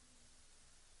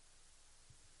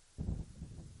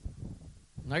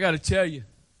 And I got to tell you,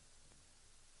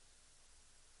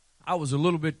 I was a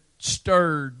little bit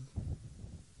stirred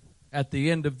at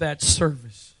the end of that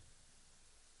service.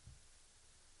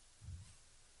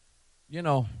 You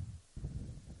know,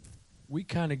 we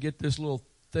kind of get this little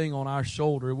thing on our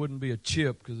shoulder. It wouldn't be a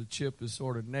chip because a chip is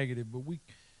sort of negative, but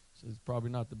so it's probably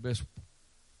not the best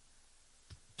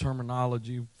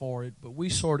terminology for it, but we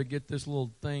sort of get this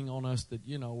little thing on us that,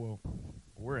 you know, well,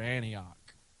 we're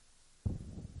Antioch.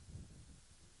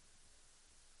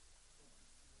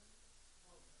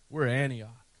 We're Antioch.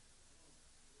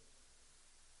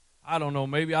 I don't know,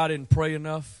 maybe I didn't pray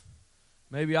enough.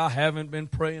 Maybe I haven't been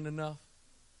praying enough.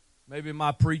 Maybe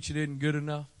my preaching isn't good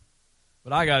enough.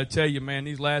 But I got to tell you, man,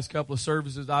 these last couple of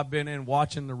services I've been in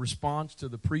watching the response to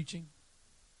the preaching,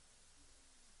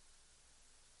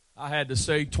 I had to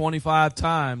say 25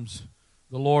 times,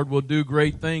 the Lord will do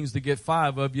great things to get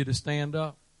 5 of you to stand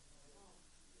up.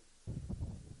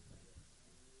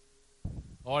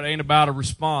 Oh, it ain't about a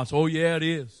response. Oh, yeah, it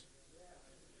is.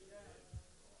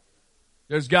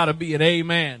 There's got to be an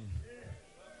amen.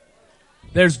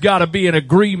 There's got to be an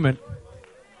agreement.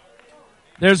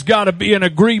 There's got to be an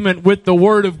agreement with the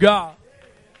Word of God.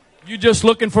 You just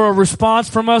looking for a response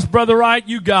from us, Brother Wright?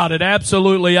 You got it.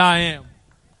 Absolutely, I am.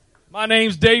 My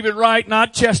name's David Wright,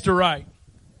 not Chester Wright.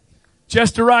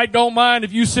 Chester Wright don't mind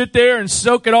if you sit there and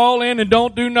soak it all in and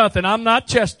don't do nothing. I'm not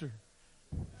Chester.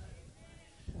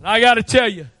 And I got to tell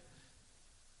you,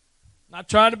 not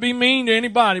trying to be mean to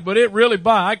anybody, but it really,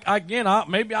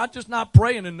 maybe I'm just not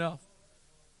praying enough.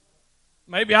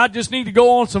 Maybe I just need to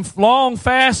go on some long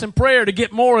fast and prayer to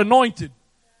get more anointed.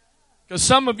 Because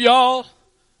some of y'all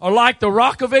are like the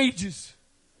Rock of Ages.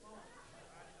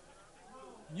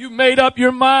 You made up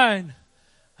your mind.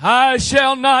 I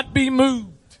shall not be moved.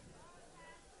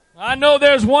 I know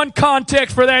there's one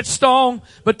context for that song,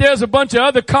 but there's a bunch of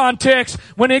other contexts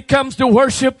when it comes to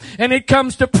worship and it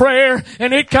comes to prayer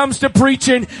and it comes to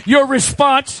preaching. Your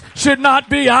response should not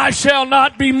be, I shall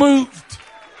not be moved.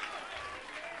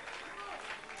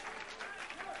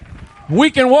 We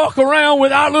can walk around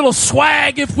with our little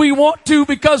swag if we want to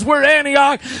because we're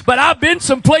Antioch, but I've been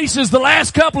some places the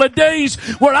last couple of days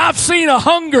where I've seen a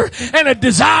hunger and a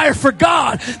desire for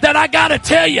God that I gotta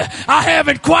tell you, I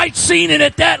haven't quite seen it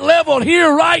at that level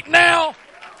here right now.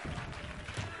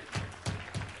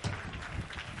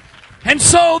 And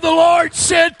so the Lord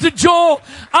said to Joel,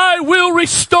 I will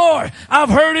restore. I've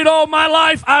heard it all my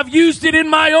life. I've used it in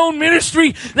my own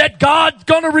ministry that God's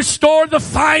going to restore the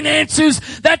finances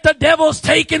that the devil's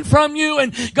taken from you,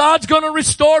 and God's going to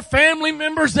restore family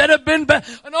members that have been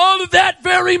and all of that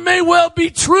very may well be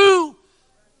true.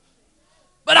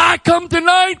 But I come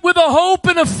tonight with a hope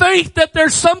and a faith that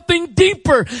there's something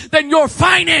deeper than your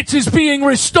finances being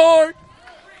restored.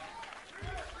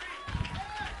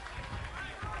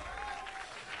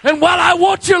 And while I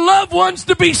want your loved ones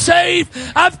to be saved,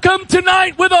 I've come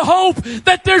tonight with a hope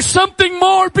that there's something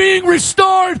more being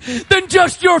restored than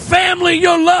just your family,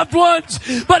 your loved ones.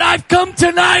 But I've come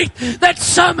tonight that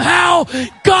somehow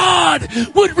God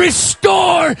would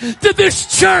restore to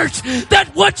this church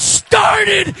that what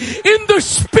started in the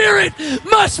Spirit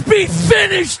must be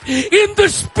finished in the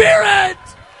Spirit.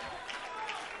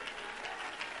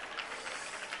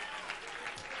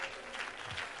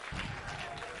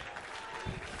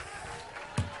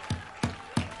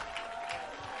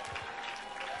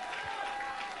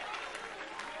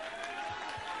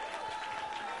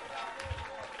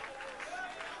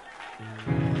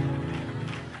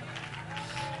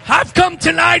 I've come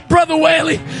tonight, Brother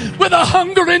Whaley, with a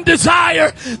hunger and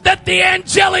desire that the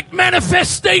angelic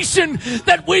manifestation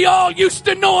that we all used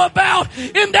to know about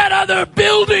in that other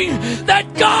building,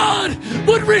 that God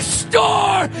would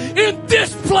restore in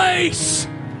this place.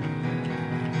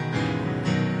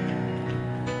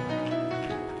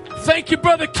 Thank you,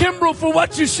 Brother Kimbrell, for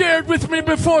what you shared with me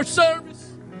before service.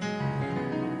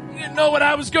 He didn't know what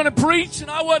I was going to preach,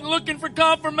 and I wasn't looking for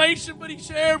confirmation, but he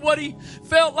shared what he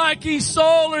felt like he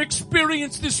saw or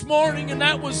experienced this morning, and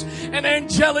that was an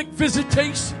angelic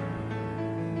visitation.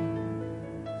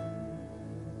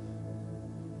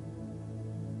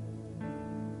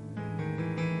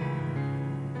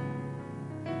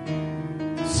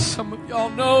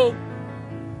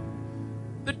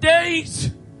 The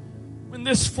days when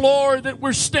this floor that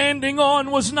we're standing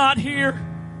on was not here.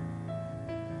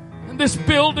 And this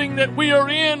building that we are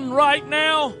in right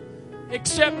now,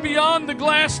 except beyond the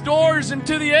glass doors and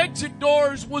to the exit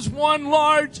doors, was one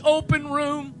large open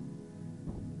room.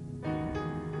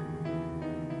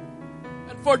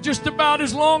 And for just about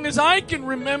as long as I can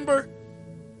remember,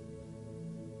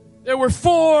 there were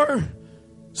 4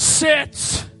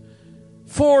 sections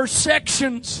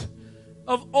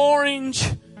of orange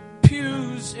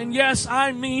pews. And yes,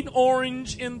 I mean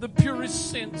orange in the purest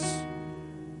sense.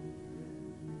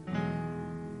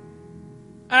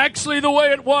 Actually, the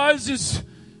way it was is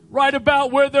right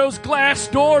about where those glass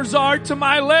doors are to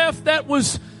my left. That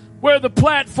was where the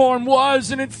platform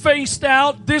was, and it faced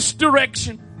out this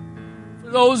direction. For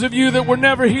those of you that were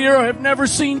never here or have never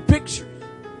seen pictures, if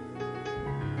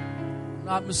I'm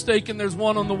not mistaken, there's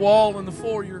one on the wall in the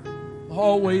foyer, the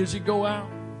hallway as you go out.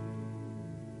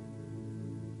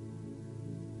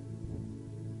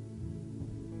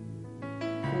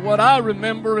 For what I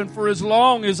remember, and for as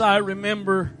long as I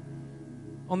remember,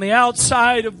 on the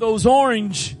outside of those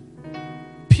orange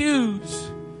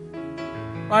pews,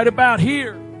 right about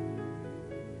here,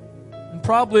 and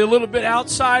probably a little bit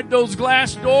outside those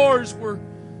glass doors, were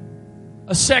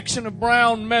a section of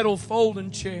brown metal folding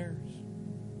chairs.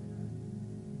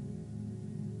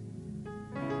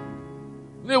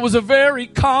 It was a very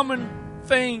common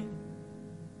thing,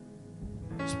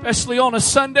 especially on a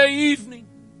Sunday evening.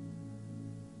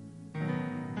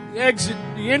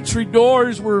 The entry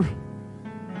doors were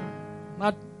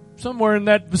not somewhere in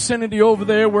that vicinity over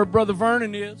there where Brother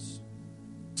Vernon is.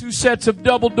 2 sets of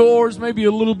double doors, maybe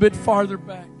a little bit farther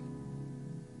back.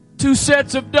 2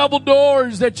 sets of double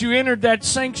doors that you entered that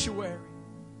sanctuary.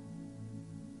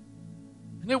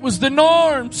 And it was the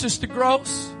norm, Sister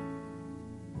Gross.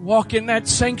 Walk in that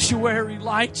sanctuary,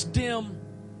 lights dim.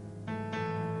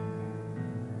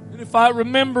 And if I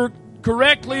remember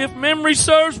correctly, if memory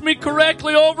serves me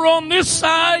correctly, over on this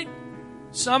side,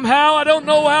 somehow, I don't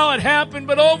know how it happened,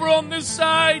 but over on this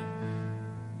side,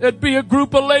 there'd be a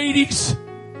group of ladies.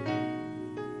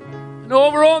 And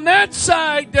over on that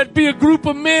side, there'd be a group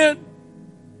of men.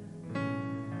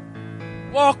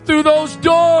 Walk through those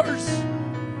doors.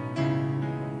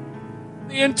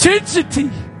 The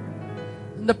intensity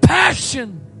and the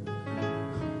passion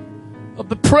of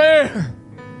the prayer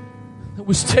that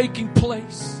was taking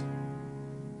place.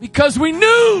 Because we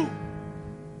knew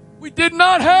we did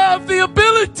not have the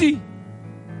ability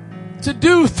to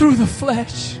do through the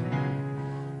flesh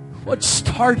what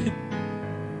started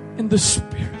in the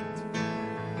Spirit.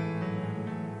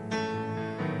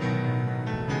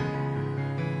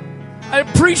 I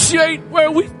appreciate where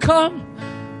we've come.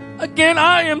 Again,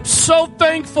 I am so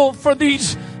thankful for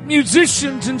these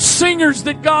musicians and singers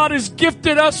that God has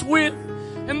gifted us with.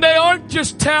 And they aren't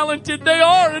just talented, they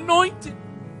are anointed.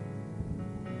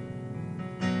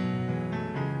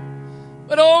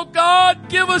 But oh God,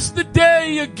 give us the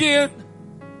day again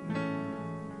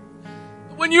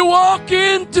when you walk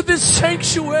into this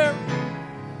sanctuary,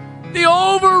 the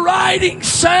overriding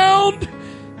sound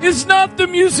is not the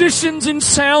musicians in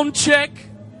sound check.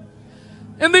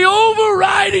 And the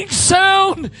overriding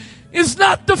sound is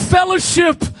not the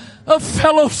fellowship of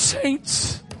fellow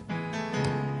saints.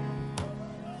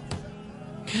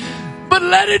 But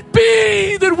let it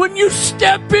be that when you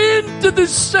step into the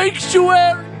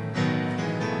sanctuary,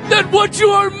 that what you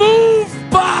are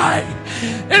moved by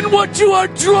and what you are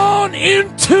drawn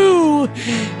into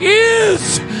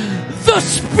is the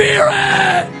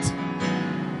Spirit.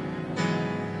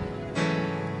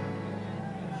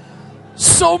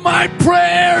 So my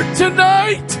prayer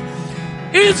tonight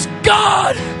is,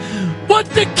 God, what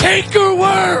the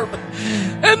cankerworm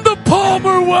and the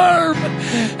palmer worm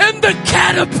and the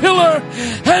caterpillar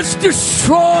has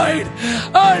destroyed,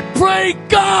 I pray,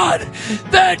 God,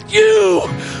 that you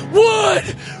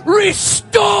would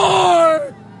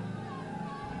restore.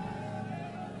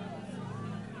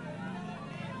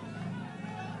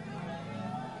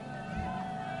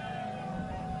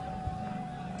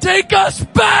 Take us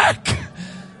back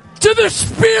to the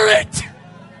Spirit.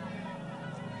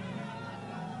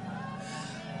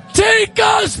 Take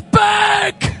us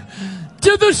back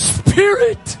to the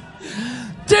Spirit.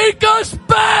 Take us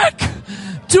back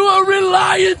to a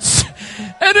reliance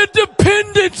and a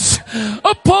dependence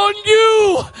upon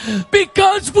you,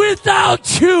 because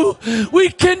without you we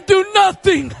can do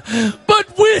nothing,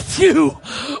 but with you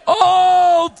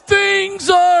all things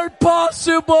are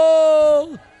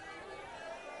possible.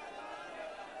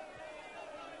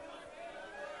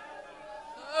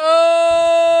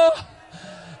 Oh,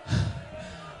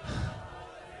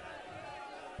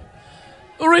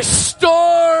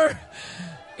 restore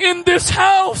in this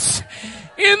house,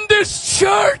 in this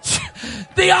church,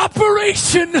 the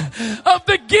operation of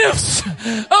the gifts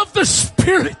of the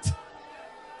Spirit.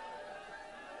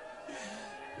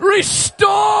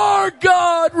 Restore,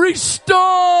 God,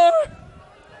 restore.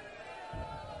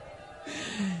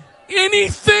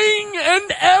 Anything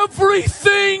and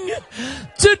everything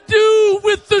to do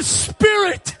with the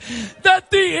Spirit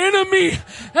that the enemy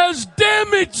has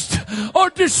damaged or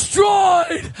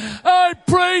destroyed, I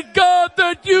pray, God,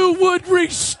 that you would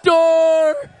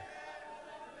restore.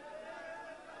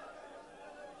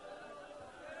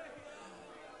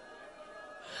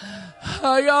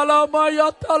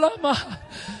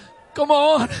 Come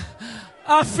on.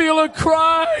 I feel a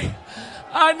cry.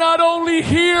 I not only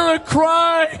hear a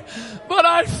cry, but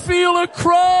I feel a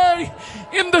cry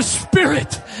in the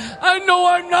Spirit. I know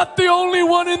I'm not the only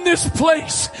one in this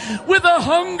place with a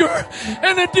hunger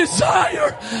and a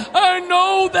desire. I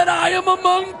know that I am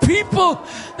among people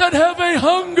that have a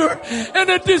hunger and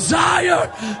a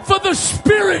desire for the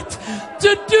Spirit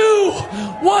to do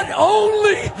what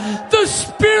only the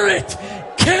Spirit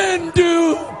can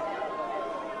do.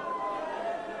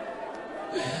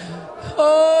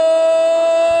 Oh,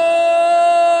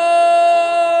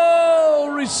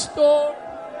 restore.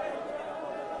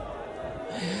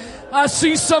 I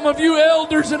see some of you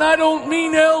elders, and I don't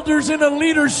mean elders in a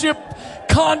leadership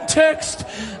context.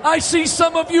 I see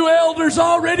some of you elders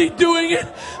already doing it,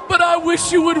 but I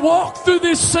wish you would walk through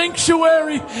this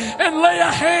sanctuary and lay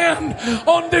a hand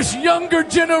on this younger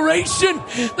generation,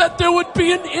 that there would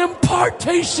be an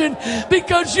impartation,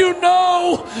 because you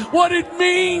know what it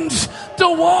means to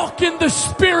walk in the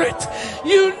Spirit.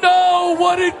 You know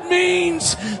what it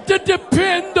means to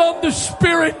depend on the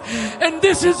Spirit. And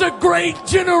this is a great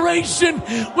generation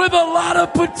with a lot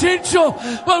of potential,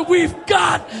 but we've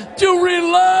got to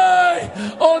rely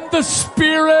on the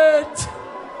Spirit.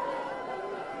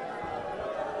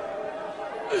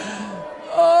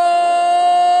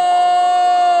 Oh,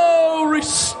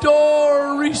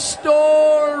 restore,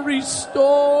 restore,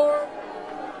 restore.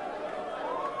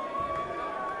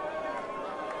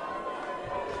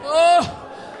 Oh,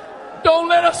 don't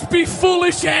let us be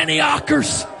foolish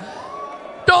Antiochers.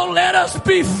 Don't let us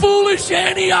be foolish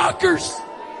Antiochers,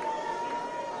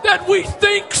 that we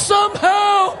think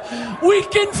somehow we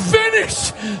can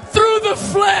finish through the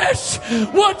flesh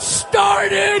what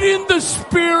started in the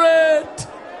Spirit.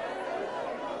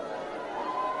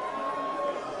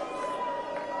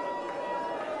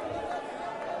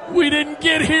 We didn't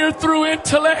get here through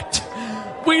intellect.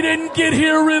 We didn't get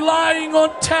here relying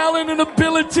on talent and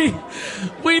ability.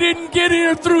 We didn't get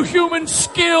here through human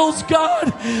skills,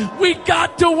 God. We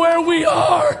got to where we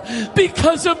are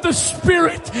because of the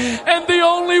Spirit. And the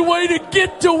only way to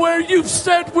get to where you've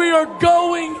said we are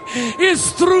going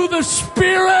is through the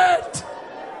Spirit.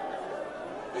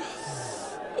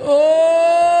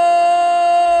 Oh,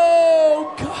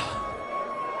 God.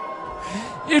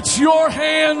 It's your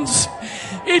hands.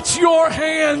 It's your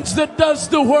hands that does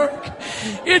the work.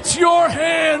 It's your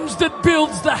hands that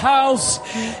builds the house.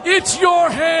 It's your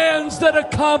hands that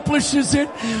accomplishes it.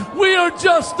 We are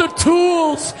just the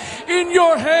tools in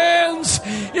your hands.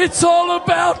 It's all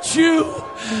about you.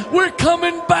 We're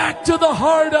coming back to the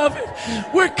heart of it.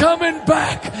 We're coming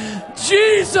back.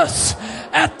 Jesus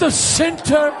at the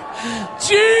center.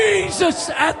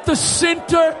 Jesus at the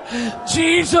center.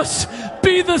 Jesus,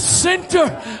 be the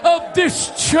center of this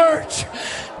church.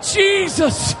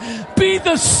 Jesus, be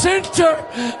the center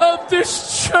of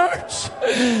this church.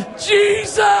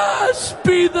 Jesus,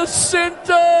 be the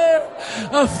center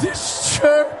of this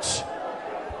church.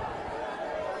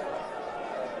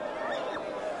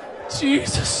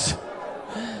 Jesus,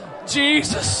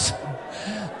 Jesus,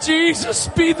 Jesus,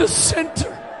 be the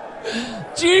center.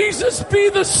 Jesus, be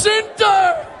the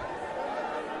center.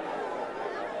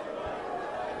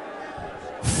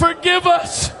 Forgive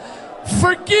us.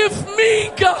 Forgive me,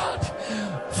 God,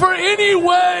 for any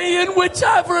way in which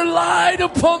I've relied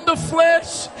upon the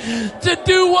flesh to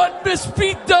do what must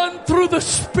be done through the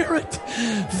Spirit.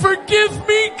 Forgive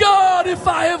me, God, if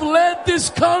I have led this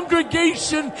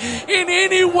congregation in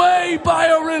any way by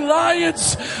a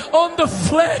reliance on the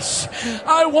flesh.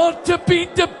 I want to be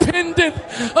dependent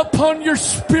upon your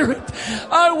Spirit.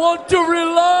 I want to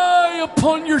rely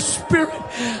upon your Spirit.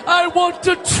 I want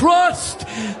to trust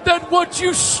that what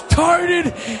you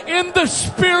started in the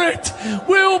Spirit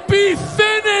will be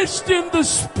finished in the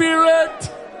Spirit.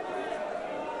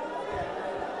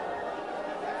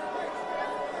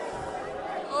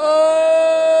 Oh,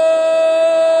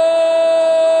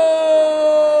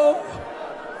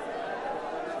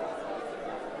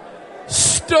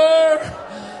 stir,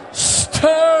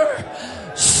 stir,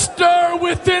 stir with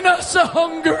within us a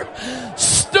hunger.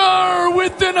 Stir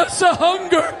within us a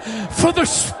hunger for the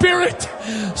Spirit.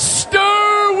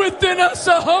 Stir within us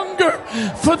a hunger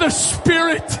for the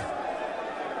Spirit.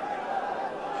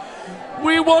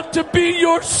 We want to be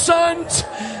your sons.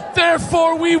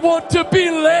 Therefore, we want to be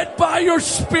led by your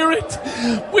Spirit.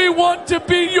 We want to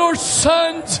be your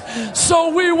sons.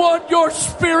 So we want your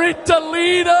Spirit to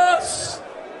lead us.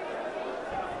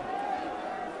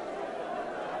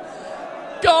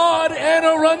 God, Anne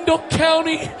Arundel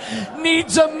County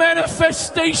needs a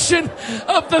manifestation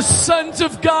of the sons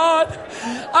of God.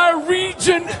 Our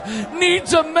region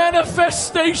needs a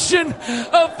manifestation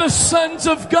of the sons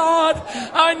of God.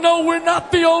 I know we're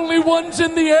not the only ones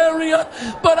in the area,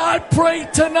 but I pray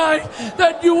tonight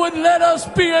that you would let us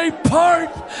be a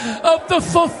part of the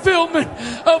fulfillment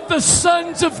of the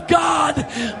sons of God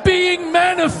being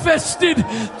manifested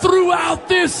throughout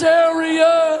this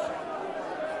area.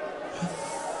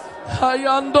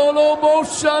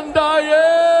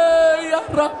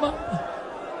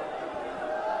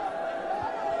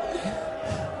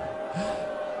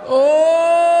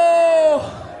 Oh,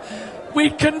 we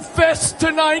confess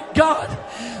tonight, God,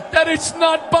 that it's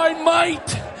not by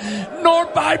might nor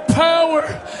by power,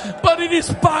 but it is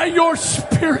by your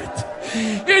Spirit.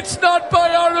 It's not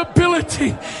by our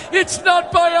ability. It's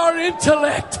not by our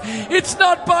intellect. It's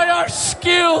not by our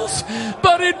skills,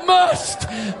 but it must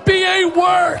be a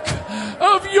work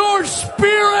of your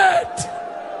Spirit.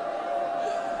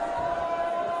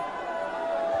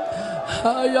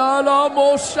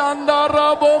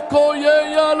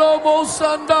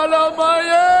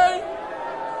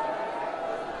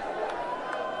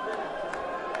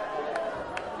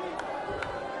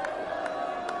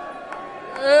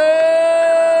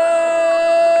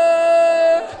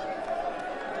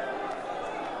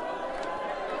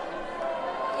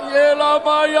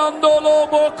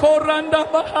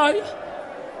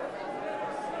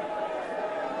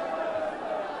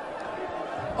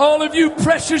 All of you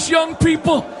precious young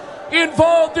people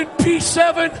involved in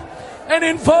P7 and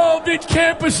involved in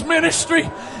campus ministry,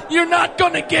 you're not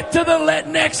going to get to the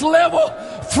next level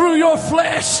through your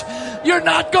flesh. You're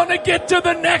not going to get to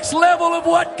the next level of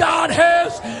what God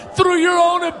has through your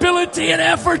own ability and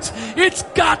efforts. It's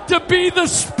got to be the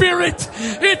Spirit.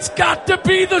 It's got to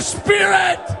be the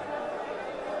Spirit.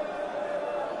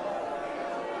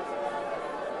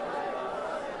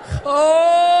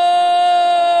 Oh,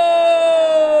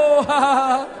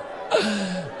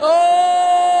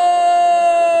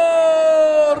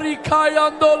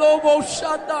 Rikayandolo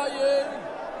Moshandaye.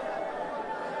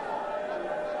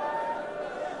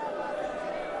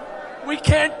 We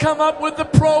can't come up with a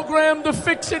program to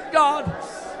fix it, God.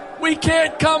 We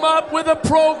can't come up with a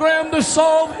program to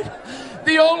solve it.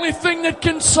 The only thing that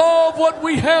can solve what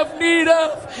we have need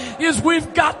of is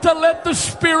we've got to let the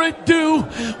Spirit do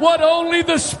what only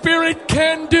the Spirit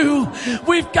can do.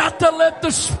 We've got to let the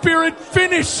Spirit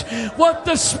finish what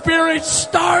the Spirit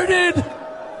started.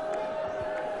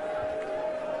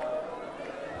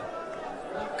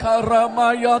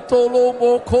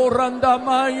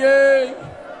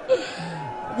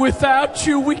 Without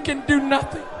you, we can do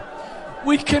nothing.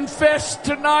 We confess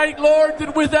tonight, Lord,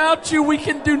 that without you, we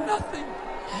can do nothing.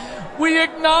 We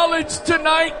acknowledge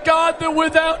tonight, God, that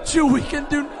without you, we can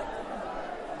do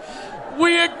nothing.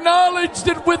 We acknowledge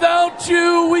that without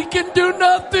you, we can do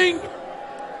nothing.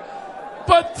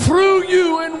 But through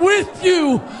you and with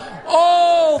you,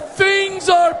 all things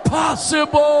are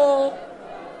possible.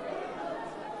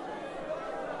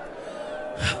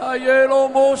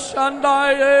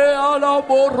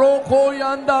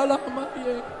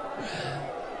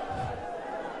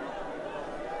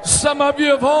 Some of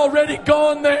you have already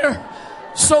gone there,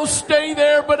 so stay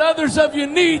there, but others of you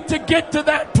need to get to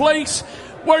that place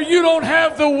where you don't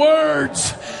have the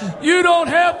words. You don't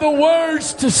have the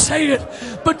words to say it,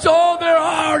 but all there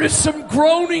are is some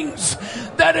groanings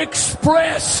that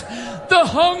express the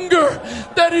hunger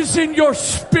that is in your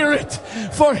spirit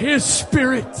for His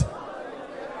Spirit.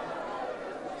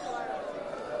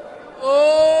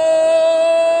 Oh,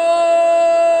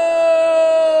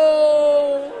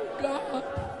 God.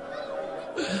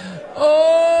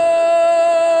 Oh,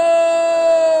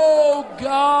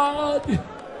 God.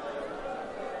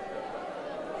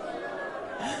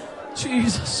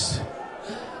 Jesus.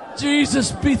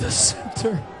 Jesus, be the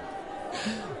center.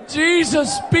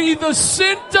 Jesus, be the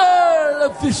center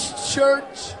of this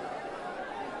church.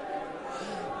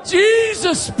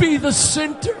 Jesus, be the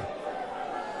center.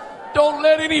 Don't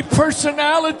let any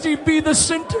personality be the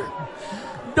center.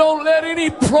 Don't let any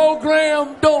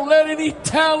program, don't let any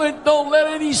talent, don't let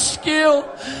any skill,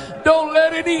 don't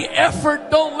let any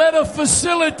effort, don't let a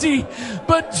facility.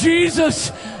 But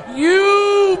Jesus,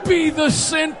 You be the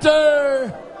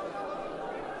center.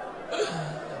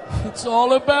 It's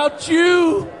all about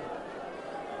you.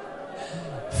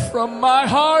 From my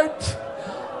heart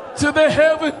to the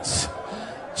heavens,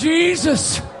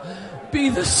 Jesus, be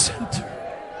the center.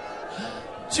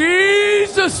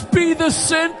 Jesus, be the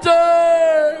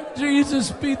center.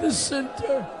 Jesus, be the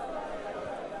center.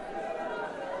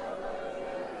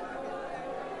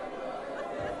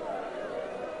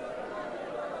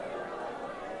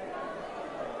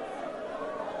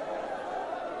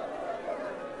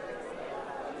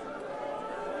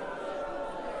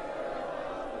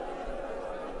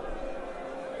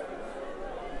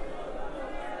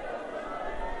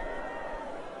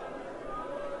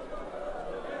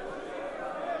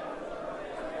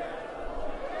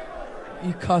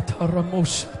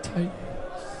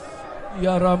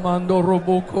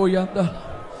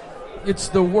 It's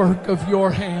the work of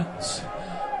your hands.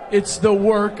 It's the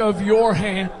work of your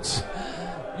hands.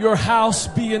 Your house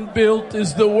being built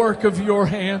is the work of your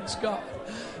hands, God.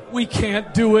 We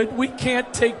can't do it. We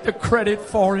can't take the credit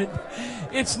for it.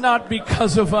 It's not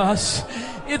because of us.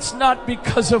 It's not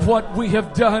because of what we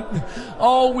have done.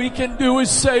 All we can do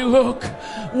is say, look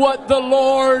what the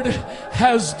Lord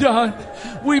has done.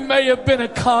 We may have been a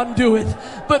conduit,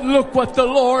 but look what the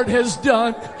Lord has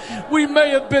done. We may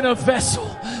have been a vessel,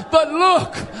 but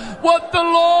look what the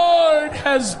Lord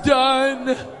has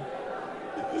done.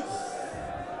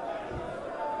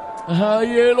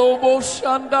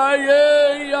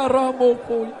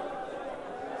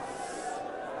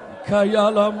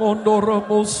 Kayala mondoro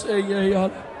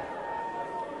moseyala.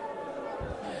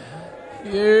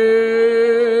 Ye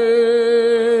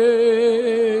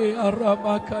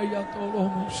aramakaya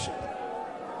tolomus.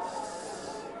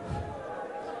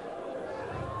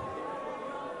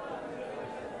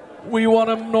 We want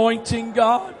anointing,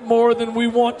 God, more than we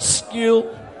want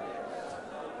skill.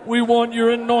 We want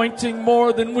your anointing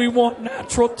more than we want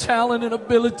natural talent and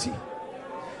ability.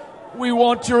 We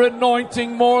want your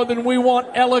anointing more than we want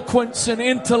eloquence and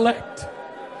intellect.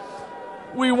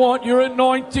 We want your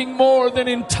anointing more than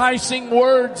enticing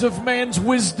words of man's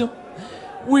wisdom.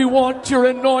 We want your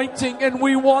anointing, and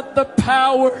we want the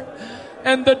power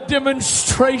and the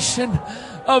demonstration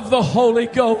of the Holy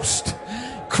Ghost.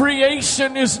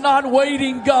 Creation is not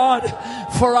waiting, God,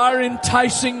 for our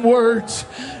enticing words.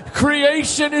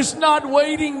 Creation is not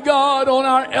waiting, God, on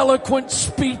our eloquent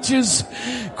speeches.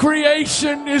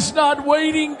 Creation is not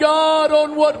waiting, God,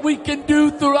 on what we can do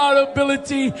through our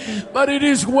ability, but it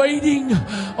is waiting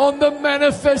on the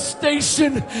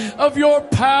manifestation of your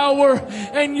power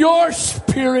and your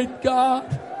Spirit,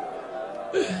 God.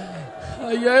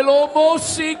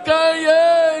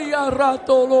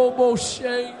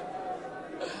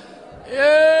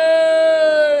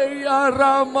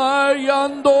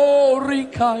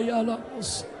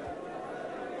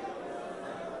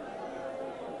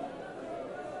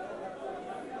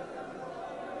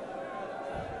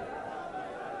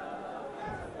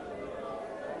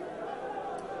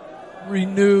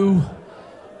 Renew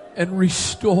and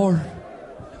restore.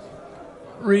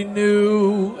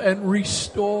 Renew and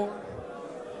restore.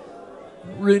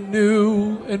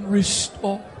 Renew and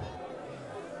restore.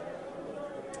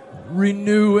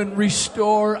 Renew and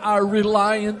restore our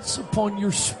reliance upon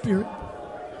your Spirit.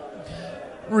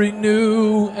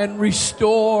 Renew and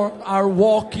restore our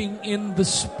walking in the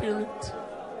Spirit.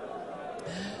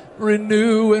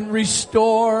 Renew and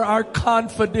restore our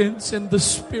confidence in the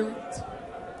Spirit.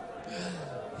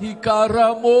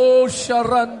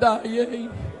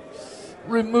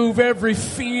 Remove every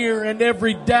fear and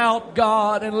every doubt,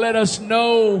 God, and let us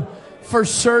know for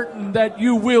certain that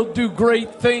you will do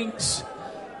great things.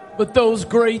 But those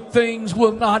great things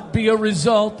will not be a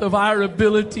result of our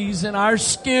abilities and our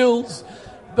skills.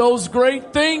 Those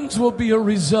great things will be a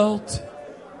result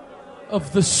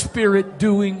of the Spirit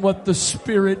doing what the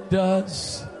Spirit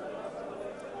does.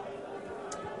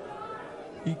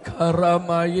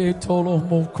 Ikaramaye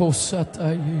tolomoko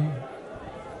sataye.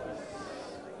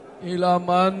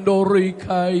 Ilamando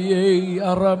rikaye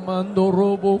aramando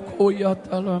roboko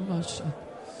yatalamasat.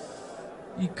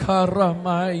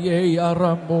 Ikaramaye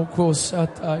aramoko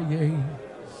sataye.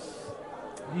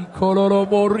 Ikoloro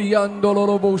moriando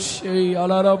loroboshe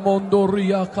alaramondo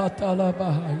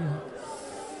riakatalabahaya.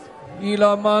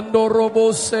 Ilamando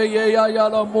roboseye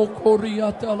ayalamoko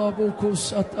riatalaboko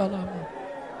satalama.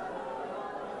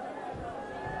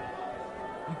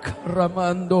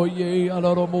 Ikaramando ye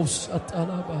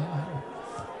alaromosatalabaha.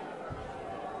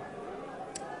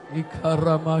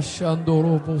 Ikaramashando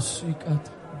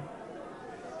robosikata.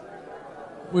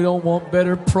 We don't want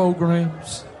better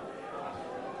programs.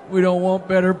 We don't want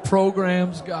better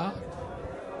programs, God.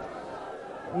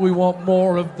 We want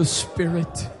more of the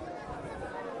Spirit.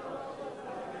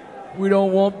 We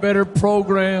don't want better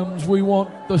programs. We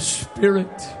want the Spirit.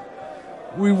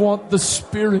 We want the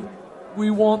Spirit.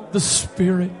 We want the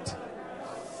Spirit.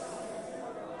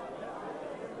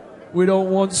 We don't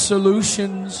want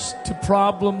solutions to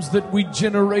problems that we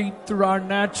generate through our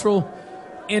natural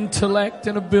intellect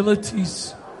and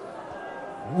abilities.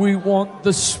 We want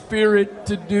the Spirit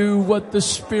to do what the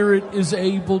Spirit is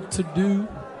able to do.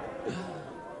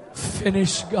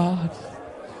 Finish, God.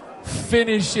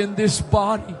 Finish in this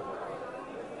body,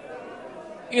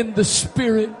 in the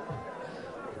Spirit,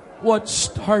 what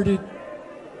started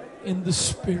in the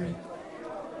Spirit.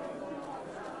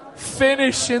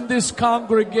 Finish in this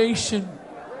congregation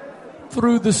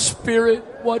through the Spirit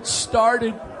what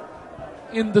started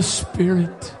in the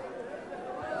Spirit.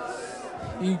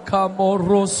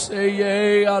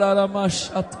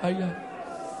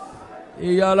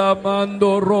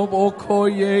 Yalamando roboko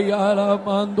ye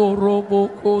yalamando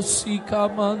roboko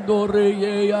sikamando re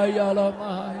ye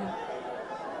yalamaya.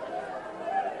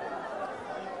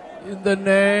 In the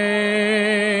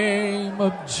name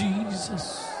of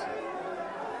Jesus.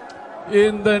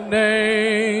 In the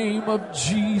name of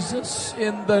Jesus.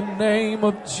 In the name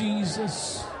of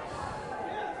Jesus.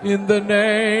 In the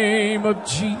name of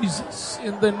Jesus.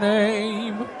 In the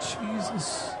name of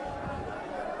Jesus.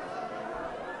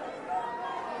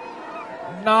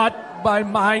 Not by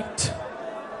might,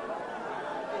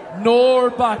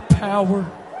 nor by power,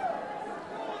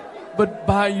 but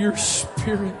by your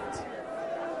Spirit.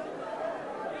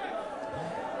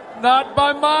 Not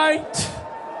by might,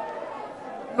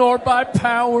 nor by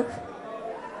power,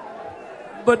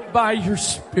 but by your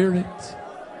Spirit.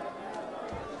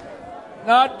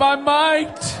 Not by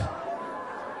might,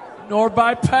 nor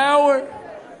by power,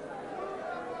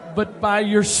 but by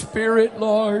your Spirit,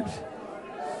 Lord.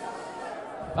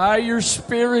 By your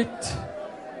Spirit,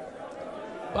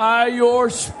 by your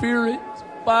Spirit,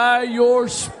 by your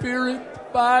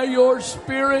Spirit, by your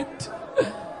Spirit,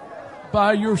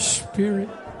 by your Spirit,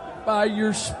 by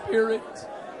your Spirit,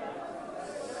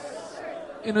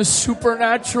 in a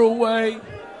supernatural way,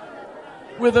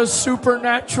 with a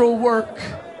supernatural work,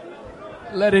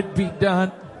 let it be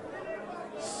done.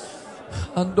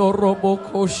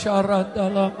 Andoroboko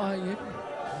sharadalamaye.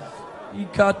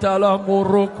 Ikatala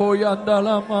moroko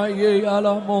yandala maye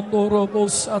ala mondorobo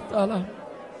satala.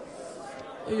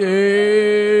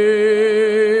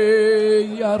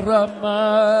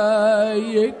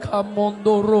 Yaramaye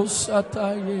kamondoro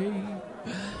sataye.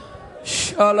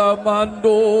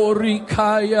 Shalamando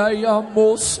rikaya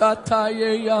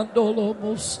yamosataye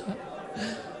yandolomosa.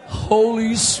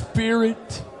 Holy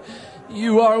Spirit,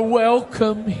 you are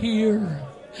welcome here.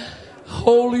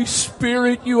 Holy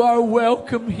Spirit, you are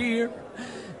welcome here.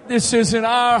 This isn't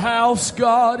our house,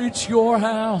 God. It's your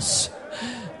house.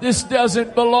 This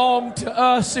doesn't belong to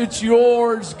us. It's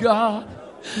yours, God.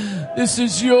 This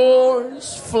is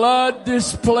yours. Flood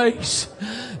this place.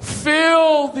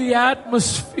 Fill the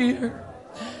atmosphere.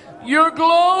 Your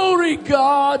glory,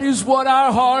 God, is what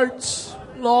our hearts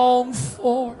long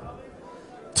for.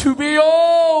 To be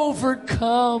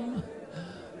overcome.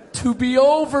 To be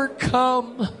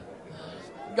overcome.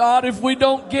 God, if we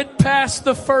don't get past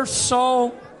the first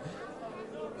song,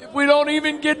 if we don't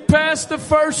even get past the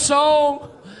first song,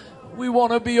 we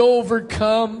want to be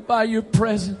overcome by your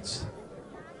presence.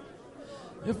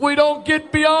 If we don't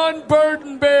get beyond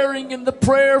burden bearing and the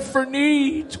prayer for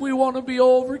needs, we want to be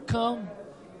overcome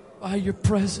by your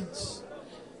presence.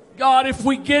 God, if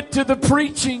we get to the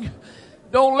preaching,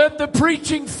 don't let the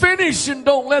preaching finish and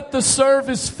don't let the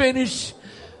service finish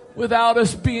without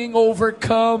us being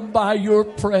overcome by your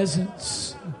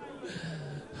presence.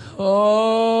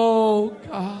 Oh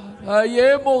God.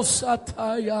 Ayemo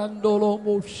satayandolo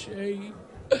moshe.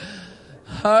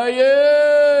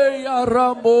 Aye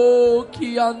yaramo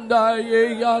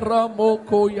kiandaye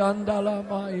yaramoko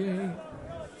yandalamaye.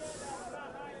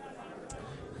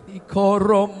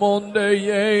 Ikoromonde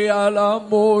ye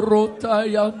alamorota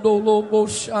yandolo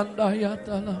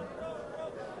moshandayatala.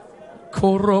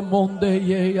 Koromonde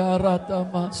ye arata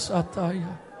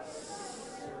masataya.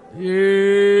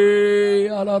 Ye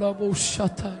alarabo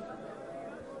shataya.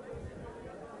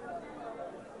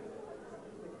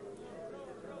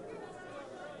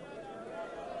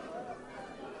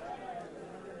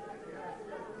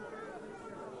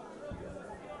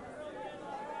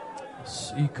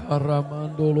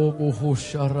 Sikaramandolo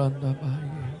bohosharanda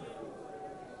baye.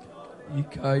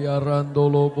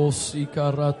 Ikayarandolo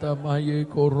bosikarata maye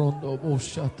korondo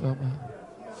boshatama.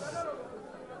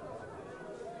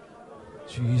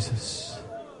 Jesus,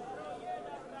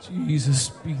 Jesus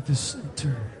be the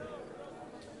center.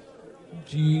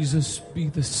 Jesus, be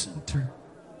the center.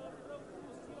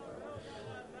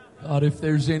 God, if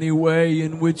there's any way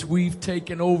in which we've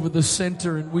taken over the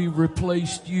center and we've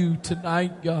replaced you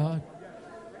tonight, God,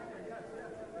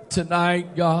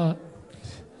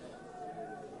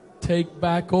 take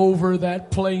back over that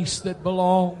place that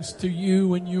belongs to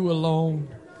you and you alone.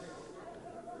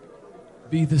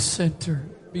 Be the center,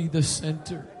 be the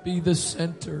center, be the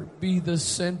center, be the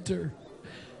center,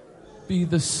 be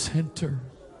the center.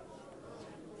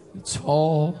 It's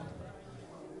all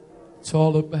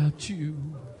about you.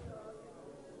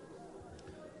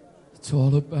 It's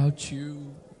all about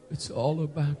you. It's all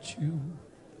about you.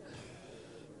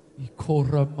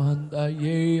 Ikoramanda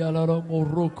ye alara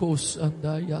moroko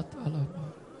sandaya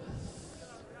talama.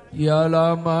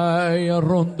 Yalama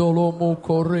yarondolo mo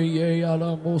kore ye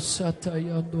alamo sata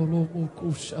yandolo mo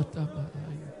kushatama.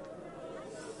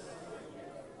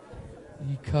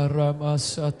 Ikarama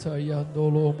sata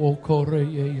yandolo mo kore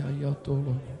ye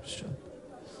ayatolo mo shat.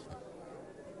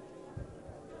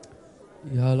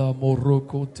 Yala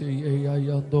moroko te ye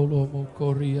ayandolo mo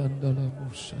kore yandala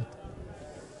mo shat.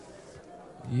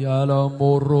 Yala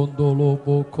morondolo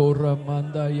bokora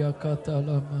manda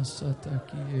yakatala masata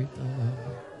kietala.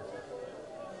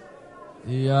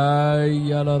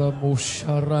 Yala la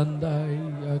mosharanda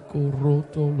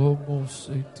yakoroto lo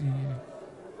moseti.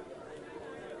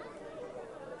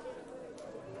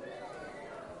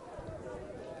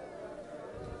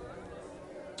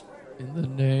 In the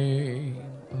name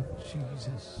of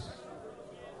Jesus.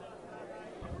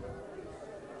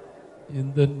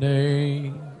 In the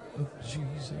name of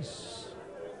Jesus.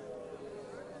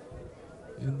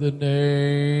 In the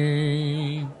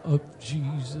name of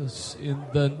Jesus. In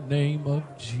the name of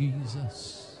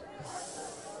Jesus.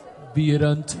 Be it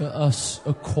unto us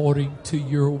according to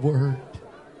your word.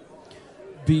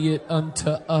 Be it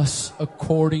unto us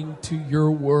according to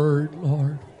your word,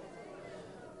 Lord.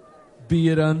 Be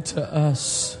it unto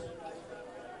us,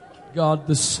 God,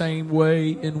 the same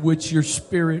way in which your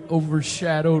Spirit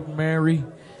overshadowed Mary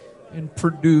and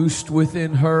produced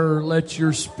within her, let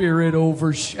your Spirit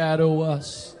overshadow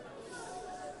us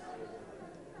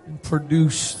and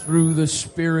produce through the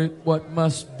Spirit what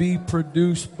must be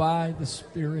produced by the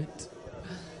Spirit.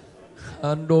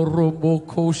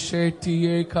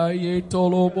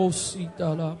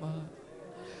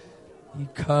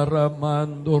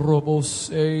 Ikaramando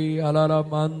robose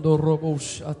alaramando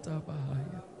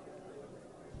roboshatabaya.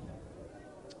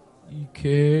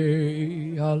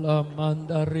 Ike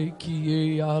alamanda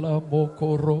rekie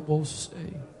alamoko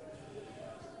robose.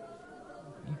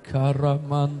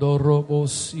 Ikaramando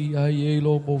robosi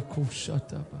ayelo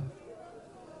mokushataba.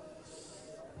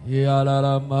 Ye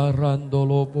alaramarando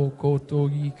lobokoto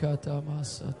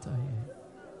ikatamasataye.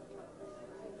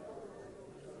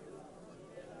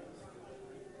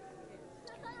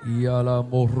 Yala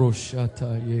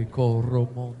moroshata ye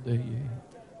koromonde ye.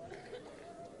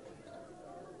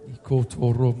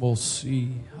 Ikotoromosi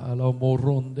ala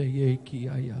moronde ye ki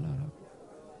ayala.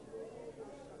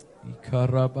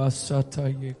 Ikarabasata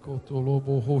ye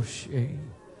kotolobo hoshe.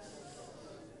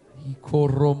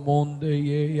 Ikoromonde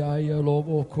ye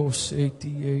ayalobo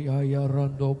koseti ye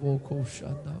ayarandobo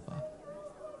koshandaba.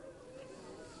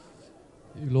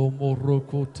 Ilo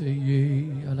morokote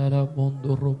ye alala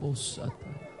mondo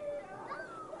robosata.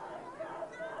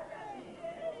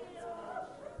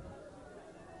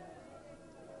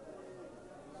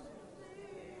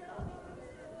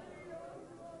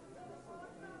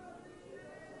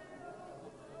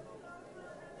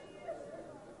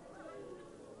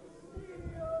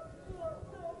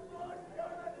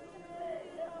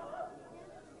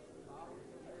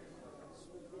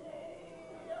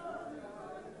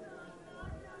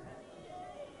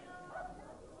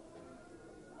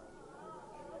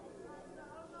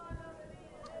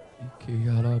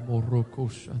 Yala moroko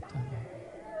shatana.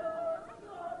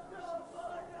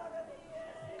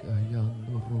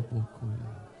 Kayando roboko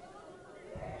ya.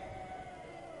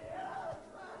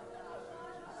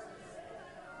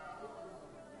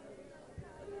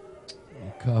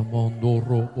 Ikamondo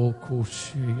roboko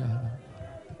sheyala.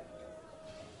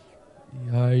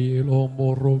 Yayelo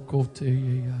moroko te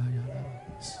yayala.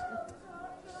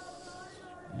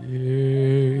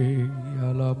 Ye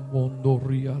yala mondo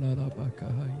riala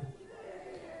bakaya.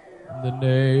 In the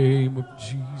name of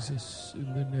Jesus,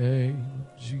 in the name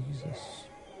of Jesus,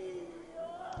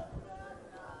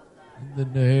 in the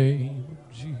name of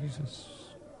Jesus,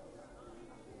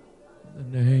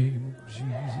 in the name of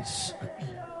Jesus.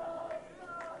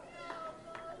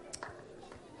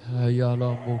 Hayala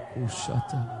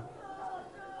mokushata.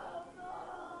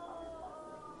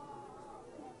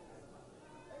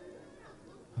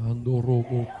 In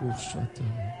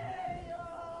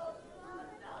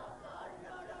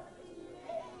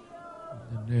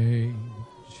the name of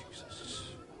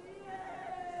Jesus.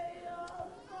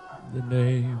 In the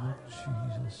name of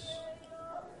Jesus.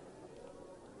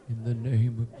 In the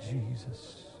name of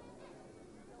Jesus.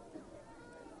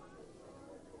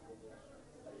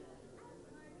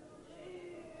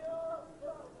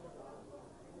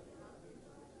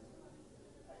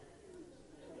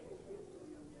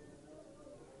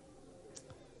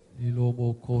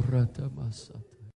 Ilomo korata masata.